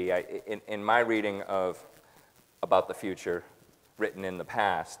to be. In my reading about the future written in the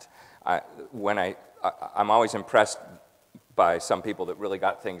past, I'm always impressed by some people that really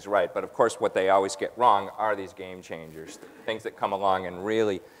got things right. But of course, what they always get wrong are these game changers, things that come along and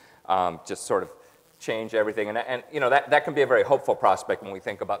really just sort of change everything. And that can be a very hopeful prospect when we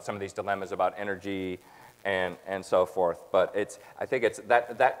think about some of these dilemmas about energy and so forth. But I think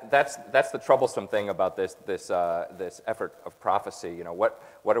that's the troublesome thing about this effort of prophecy.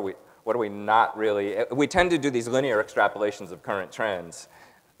 What are we not really? We tend to do these linear extrapolations of current trends.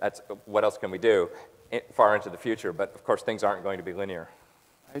 That's what else can we do far into the future? But of course, things aren't going to be linear.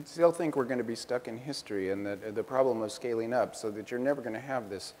 I still think we're going to be stuck in history and the problem of scaling up, so that you're never going to have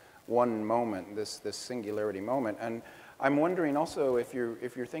this one moment, this singularity moment. And I'm wondering also if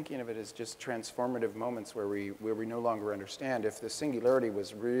you're thinking of it as just transformative moments where we no longer understand. If the singularity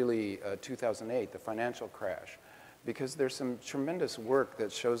was really 2008, the financial crash, because there's some tremendous work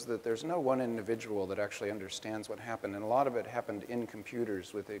that shows that there's no one individual that actually understands what happened, and a lot of it happened in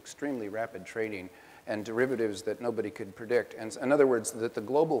computers with extremely rapid trading and derivatives that nobody could predict. And in other words, that the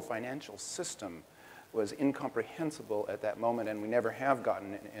global financial system was incomprehensible at that moment, and we never have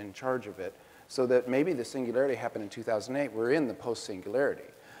gotten in charge of it, so that maybe the singularity happened in 2008. We're in the post-singularity.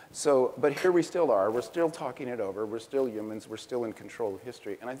 So, but here we still are. We're still talking it over. We're still humans. We're still in control of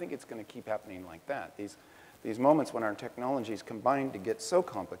history. And I think it's going to keep happening like that. These moments when our technologies combine to get so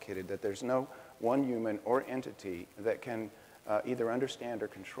complicated that there's no one human or entity that can either understand or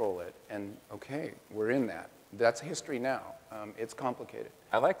control it. And okay, we're in that. That's history now. It's complicated.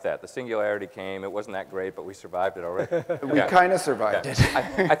 I like that. The singularity came. It wasn't that great, but we survived it already. We kind of survived it.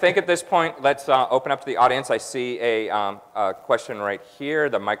 I think at this point, let's open up to the audience. I see a question right here.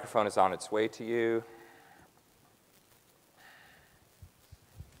 The microphone is on its way to you.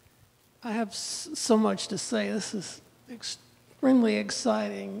 I have so much to say. This is extremely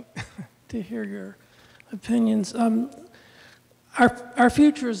exciting to hear your opinions. Our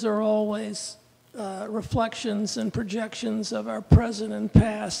futures are always reflections and projections of our present and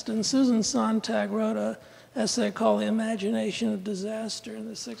past. And Susan Sontag wrote an essay called The Imagination of Disaster in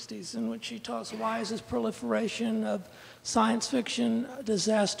the 60s, in which she talks why is this proliferation of science fiction,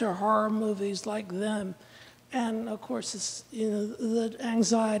 disaster horror movies like them. And of course, it's, the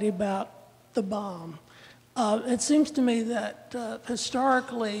anxiety about the bomb. It seems to me that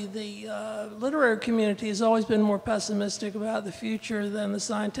historically the literary community has always been more pessimistic about the future than the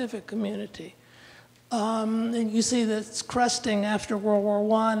scientific community. And you see that's cresting after World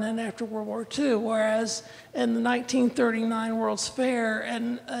War I and after World War II, whereas in the 1939 World's Fair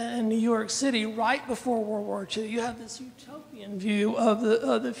in New York City, right before World War II, you have this utopian view of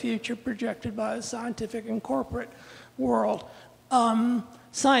the future projected by the scientific and corporate world.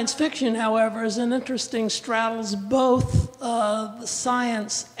 Science fiction, however, is an interesting, straddles both the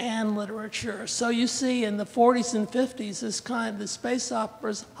science and literature. So you see in the 40s and 50s this kind of the space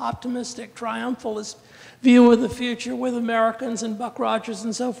opera's optimistic, triumphalist view of the future with Americans and Buck Rogers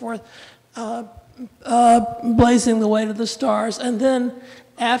and so forth blazing the way to the stars. And then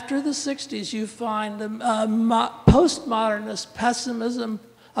after the 60s, you find postmodernist pessimism,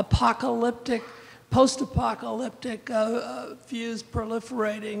 post-apocalyptic views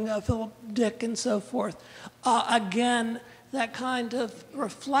proliferating, Philip Dick and so forth. Again, that kind of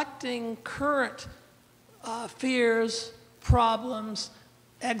reflecting current fears, problems,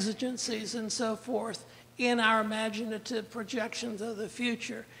 exigencies, and so forth in our imaginative projections of the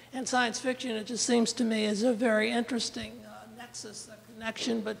future. And science fiction, it just seems to me, is a very interesting nexus, a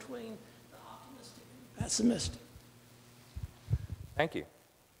connection between the optimistic and pessimistic. Thank you.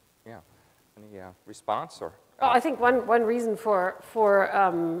 Yeah. Any response or? Well, I think one reason for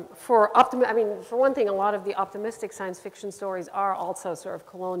optimism, I mean, for one thing, a lot of the optimistic science fiction stories are also sort of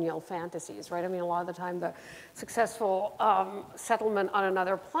colonial fantasies, right? I mean, a lot of the time, the successful settlement on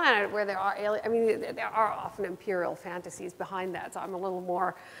another planet where there are alien, I mean, there are often imperial fantasies behind that, so I'm a little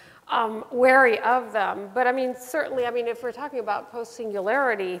more wary of them. But I mean, certainly, I mean, if we're talking about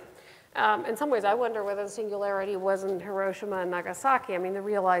post-singularity, in some ways, I wonder whether the singularity wasn't Hiroshima and Nagasaki. I mean, the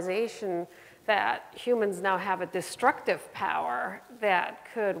realization that humans now have a destructive power that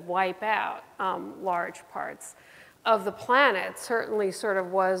could wipe out large parts of the planet certainly sort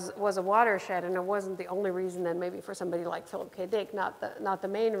of was a watershed, and it wasn't the only reason, and maybe for somebody like Philip K. Dick, not the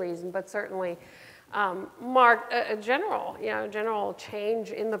main reason, but certainly marked a general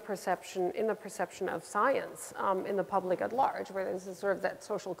change in the perception of science in the public at large, where there's sort of that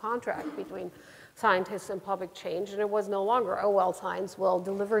social contract between scientists and public change, and it was no longer, oh well, science will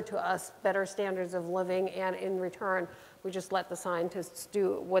deliver to us better standards of living, and in return we just let the scientists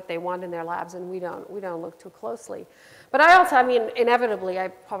do what they want in their labs, and we don't look too closely. But I also, I mean, inevitably, I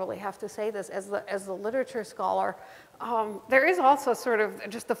probably have to say this as the literature scholar, there is also sort of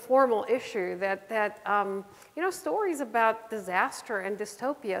just the formal issue that you know, stories about disaster and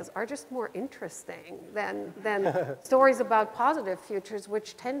dystopias are just more interesting than stories about positive futures,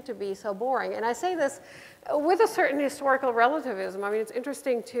 which tend to be so boring. And I say this with a certain historical relativism. I mean, it's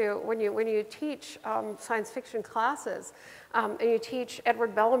interesting to, when you teach science fiction classes, and you teach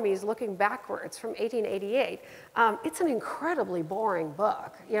Edward Bellamy's Looking Backwards from 1888, it's an incredibly boring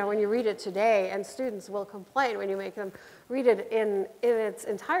book. You know, when you read it today, and students will complain when you make them read it in its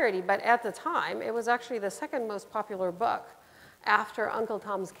entirety, but at the time, it was actually the second most popular book after Uncle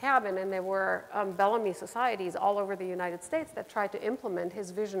Tom's Cabin, and there were Bellamy societies all over the United States that tried to implement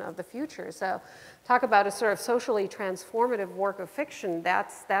his vision of the future. So talk about a sort of socially transformative work of fiction.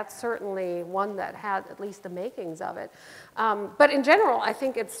 That's certainly one that had at least the makings of it. But in general, I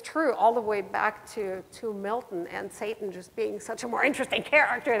think it's true all the way back to Milton and Satan just being such a more interesting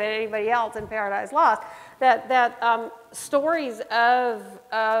character than anybody else in Paradise Lost, that stories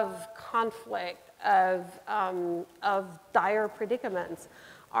of conflict, of dire predicaments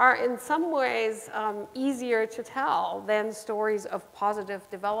are in some ways easier to tell than stories of positive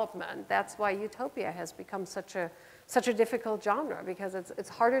development. That's why utopia has become such a difficult genre, because it's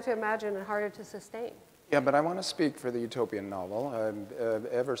harder to imagine and harder to sustain. Yeah, but I want to speak for the utopian novel.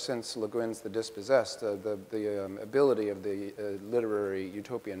 Ever since Le Guin's The Dispossessed, the ability of the literary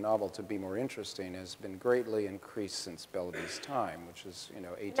utopian novel to be more interesting has been greatly increased since Bellamy's time, which is, you know,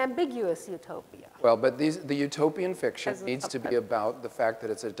 Ambiguous utopia. Well, but the utopian fiction needs to be about the fact that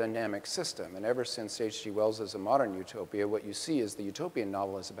it's a dynamic system. And ever since H.G. Wells is a modern utopia, what you see is the utopian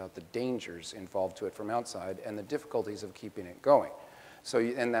novel is about the dangers involved to it from outside and the difficulties of keeping it going. So,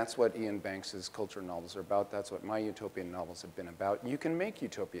 and that's what Ian Banks's culture novels are about. That's what my utopian novels have been about. You can make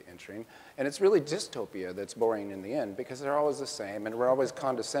utopia interesting, and it's really dystopia that's boring in the end, because they're always the same, and we're always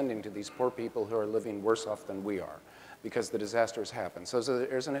condescending to these poor people who are living worse off than we are, because the disasters happen. So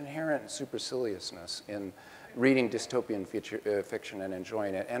there's an inherent superciliousness in reading dystopian fiction and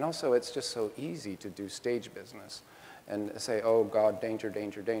enjoying it, and also it's just so easy to do stage business and say, oh God, danger,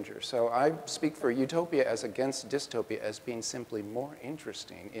 danger, danger. So I speak for utopia as against dystopia as being simply more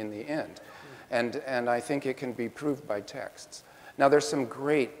interesting in the end. And I think it can be proved by texts. Now there's some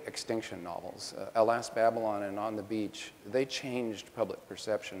great extinction novels. Alas, Babylon and On the Beach, they changed public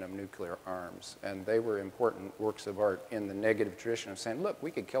perception of nuclear arms. And they were important works of art in the negative tradition of saying, look,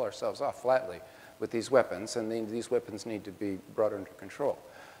 we could kill ourselves off flatly with these weapons, and these weapons need to be brought under control.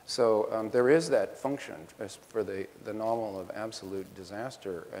 So there is that function for the novel of absolute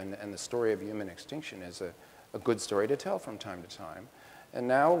disaster, and the story of human extinction is a good story to tell from time to time. And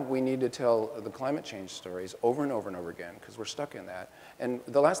now we need to tell the climate change stories over and over and over again, because we're stuck in that. And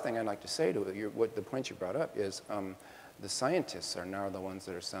the last thing I'd like to say to you, what the point you brought up is the scientists are now the ones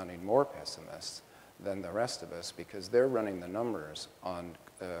that are sounding more pessimists than the rest of us, because they're running the numbers on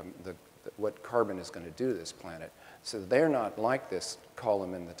what carbon is going to do to this planet. So they're not like this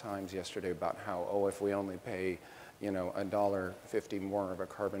column in the Times yesterday about how, oh, if we only pay, you know, $1.50 more of a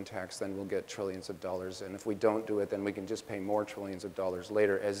carbon tax, then we'll get trillions of dollars. And if we don't do it, then we can just pay more trillions of dollars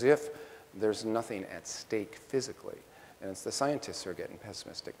later, as if there's nothing at stake physically. And it's the scientists who are getting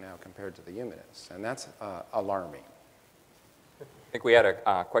pessimistic now compared to the humanists. And that's alarming. I think we had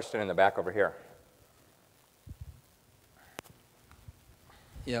a question in the back over here.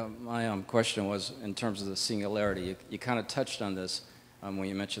 Yeah, my question was in terms of the singularity. You kind of touched on this when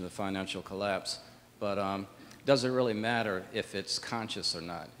you mentioned the financial collapse, but does it really matter if it's conscious or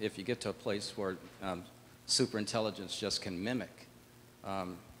not? If you get to a place where superintelligence just can mimic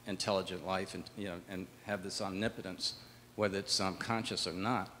intelligent life and, you know, and have this omnipotence, whether it's conscious or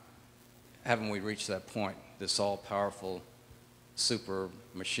not, haven't we reached that point, this all-powerful super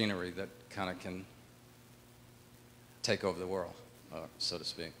machinery that kind of can take over the world? So to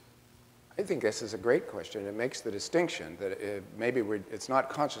speak? I think this is a great question. It makes the distinction that maybe it's not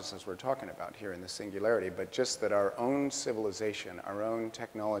consciousness we're talking about here in the singularity, but just that our own civilization, our own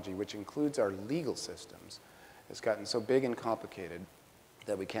technology, which includes our legal systems, has gotten so big and complicated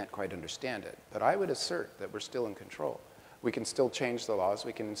that we can't quite understand it. But I would assert that we're still in control. We can still change the laws.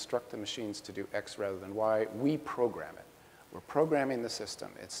 We can instruct the machines to do X rather than Y. We program it. We're programming the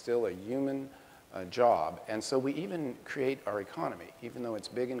system. It's still a human job, and so we even create our economy. Even though it's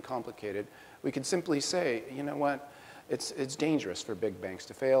big and complicated, we can simply say, you know what, it's dangerous for big banks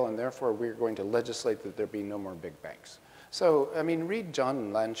to fail, and therefore we're going to legislate that there be no more big banks. So, I mean, read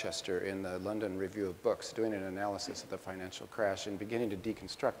John Lanchester in the London Review of Books, doing an analysis of the financial crash and beginning to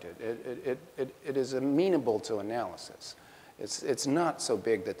deconstruct it. It is amenable to analysis. It's not so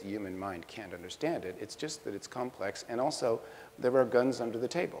big that the human mind can't understand it. It's just that it's complex, and also there are guns under the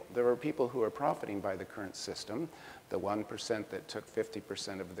table. There are people who are profiting by the current system, the 1% that took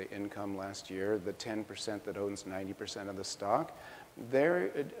 50% of the income last year, the 10% that owns 90% of the stock.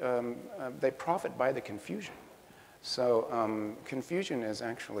 They profit by the confusion. So confusion is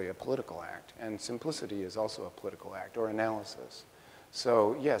actually a political act, and simplicity is also a political act, or analysis.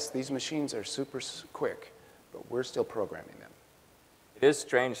 So yes, these machines are super quick, but we're still programming them. It is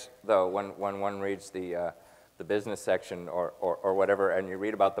strange, though, when one reads the the business section or whatever, and you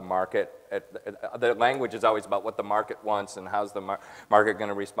read about the market, the language is always about what the market wants and how's the market going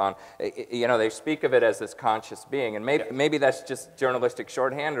to respond. You know, they speak of it as this conscious being, and maybe that's just journalistic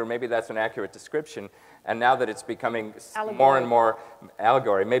shorthand, or maybe that's an accurate description. And now that it's becoming more and more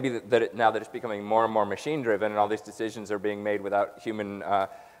allegory, maybe now that it's becoming more and more machine-driven, and all these decisions are being made without human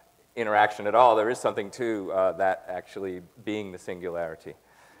interaction at all, there is something to that actually being the singularity.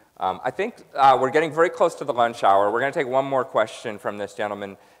 I think we're getting very close to the lunch hour. We're going to take one more question from this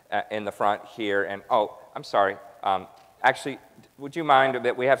gentleman in the front here. And oh, I'm sorry. Actually, would you mind a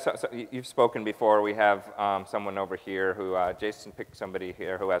bit? We have you've spoken before. We have someone over here who Jason picked somebody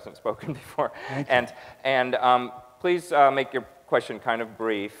here who hasn't spoken before. And please make your question kind of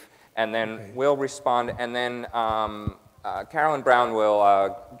brief, and then we'll respond. And then Carolyn Brown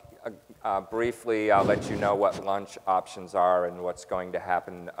will briefly let you know what lunch options are and what's going to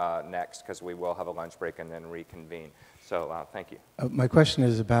happen next, because we will have a lunch break and then reconvene. So thank you. My question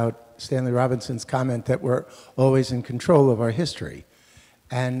is about Stanley Robinson's comment that we're always in control of our history.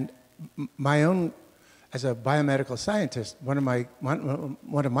 And my own, as a biomedical scientist, one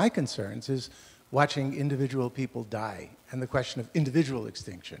of my concerns is watching individual people die and the question of individual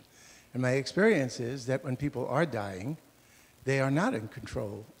extinction. And my experience is that when people are dying, they are not in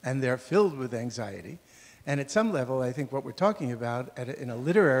control, and they're filled with anxiety. And at some level, I think what we're talking about in a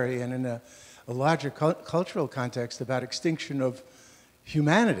literary and in a larger cultural context about extinction of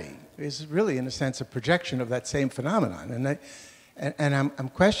humanity is really, in a sense, a projection of that same phenomenon. And I'm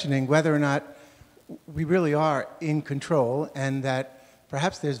questioning whether or not we really are in control, and that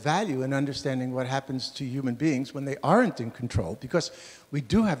perhaps there's value in understanding what happens to human beings when they aren't in control, because we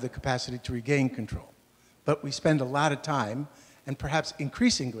do have the capacity to regain control. But we spend a lot of time, and perhaps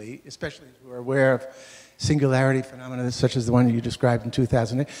increasingly, especially as we're aware of singularity phenomena such as the one you described in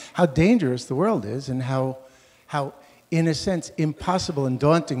 2008, how dangerous the world is, and how, in a sense, impossible and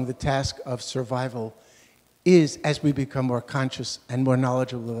daunting the task of survival is as we become more conscious and more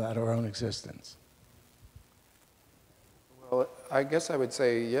knowledgeable about our own existence. Well, I guess I would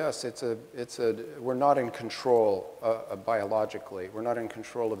say yes. We're not in control biologically. We're not in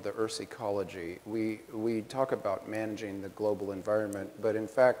control of the Earth's ecology. We talk about managing the global environment, but in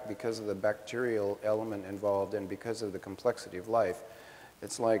fact, because of the bacterial element involved and because of the complexity of life,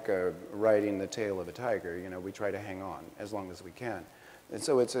 it's like riding the tail of a tiger. You know, we try to hang on as long as we can. And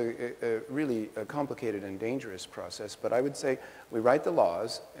so it's a really complicated and dangerous process. But I would say we write the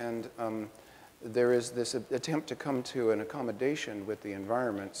laws, and there is this attempt to come to an accommodation with the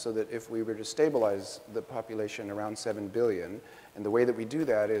environment so that if we were to stabilize the population around 7 billion, and the way that we do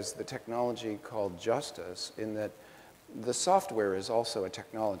that is the technology called justice, in that the software is also a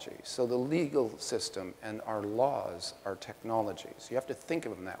technology. So the legal system and our laws are technologies. You have to think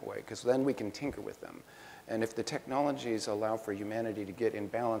of them that way, because then we can tinker with them. And if the technologies allow for humanity to get in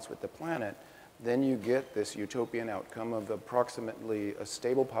balance with the planet, then you get this utopian outcome of approximately a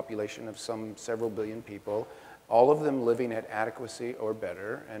stable population of some several billion people, all of them living at adequacy or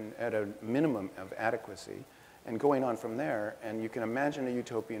better, and at a minimum of adequacy, and going on from there. And you can imagine a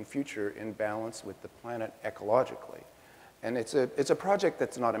utopian future in balance with the planet ecologically. And it's a project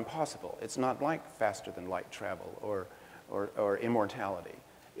that's not impossible. It's not like faster than light travel or immortality.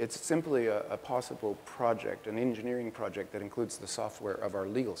 It's simply a possible project, an engineering project that includes the software of our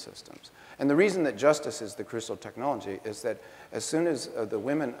legal systems. And the reason that justice is the crucial technology is that as soon as the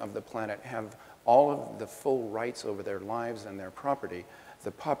women of the planet have all of the full rights over their lives and their property,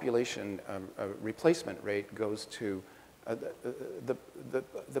 the population replacement rate goes to,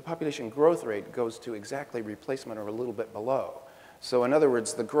 the population growth rate goes to exactly replacement or a little bit below. So in other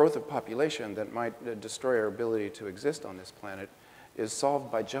words, the growth of population that might destroy our ability to exist on this planet is solved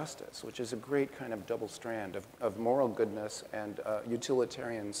by justice, which is a great kind of double strand of moral goodness and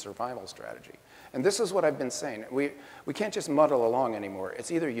utilitarian survival strategy. And this is what I've been saying. We can't just muddle along anymore. It's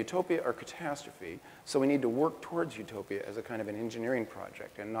either utopia or catastrophe, so we need to work towards utopia as a kind of an engineering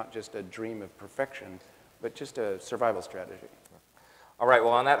project and not just a dream of perfection, but just a survival strategy. All right,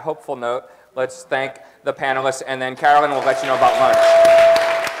 well, on that hopeful note, let's thank the panelists, and then Carolyn will let you know about lunch.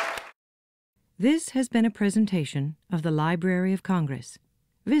 This has been a presentation of the Library of Congress.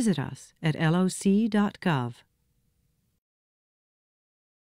 Visit us at loc.gov.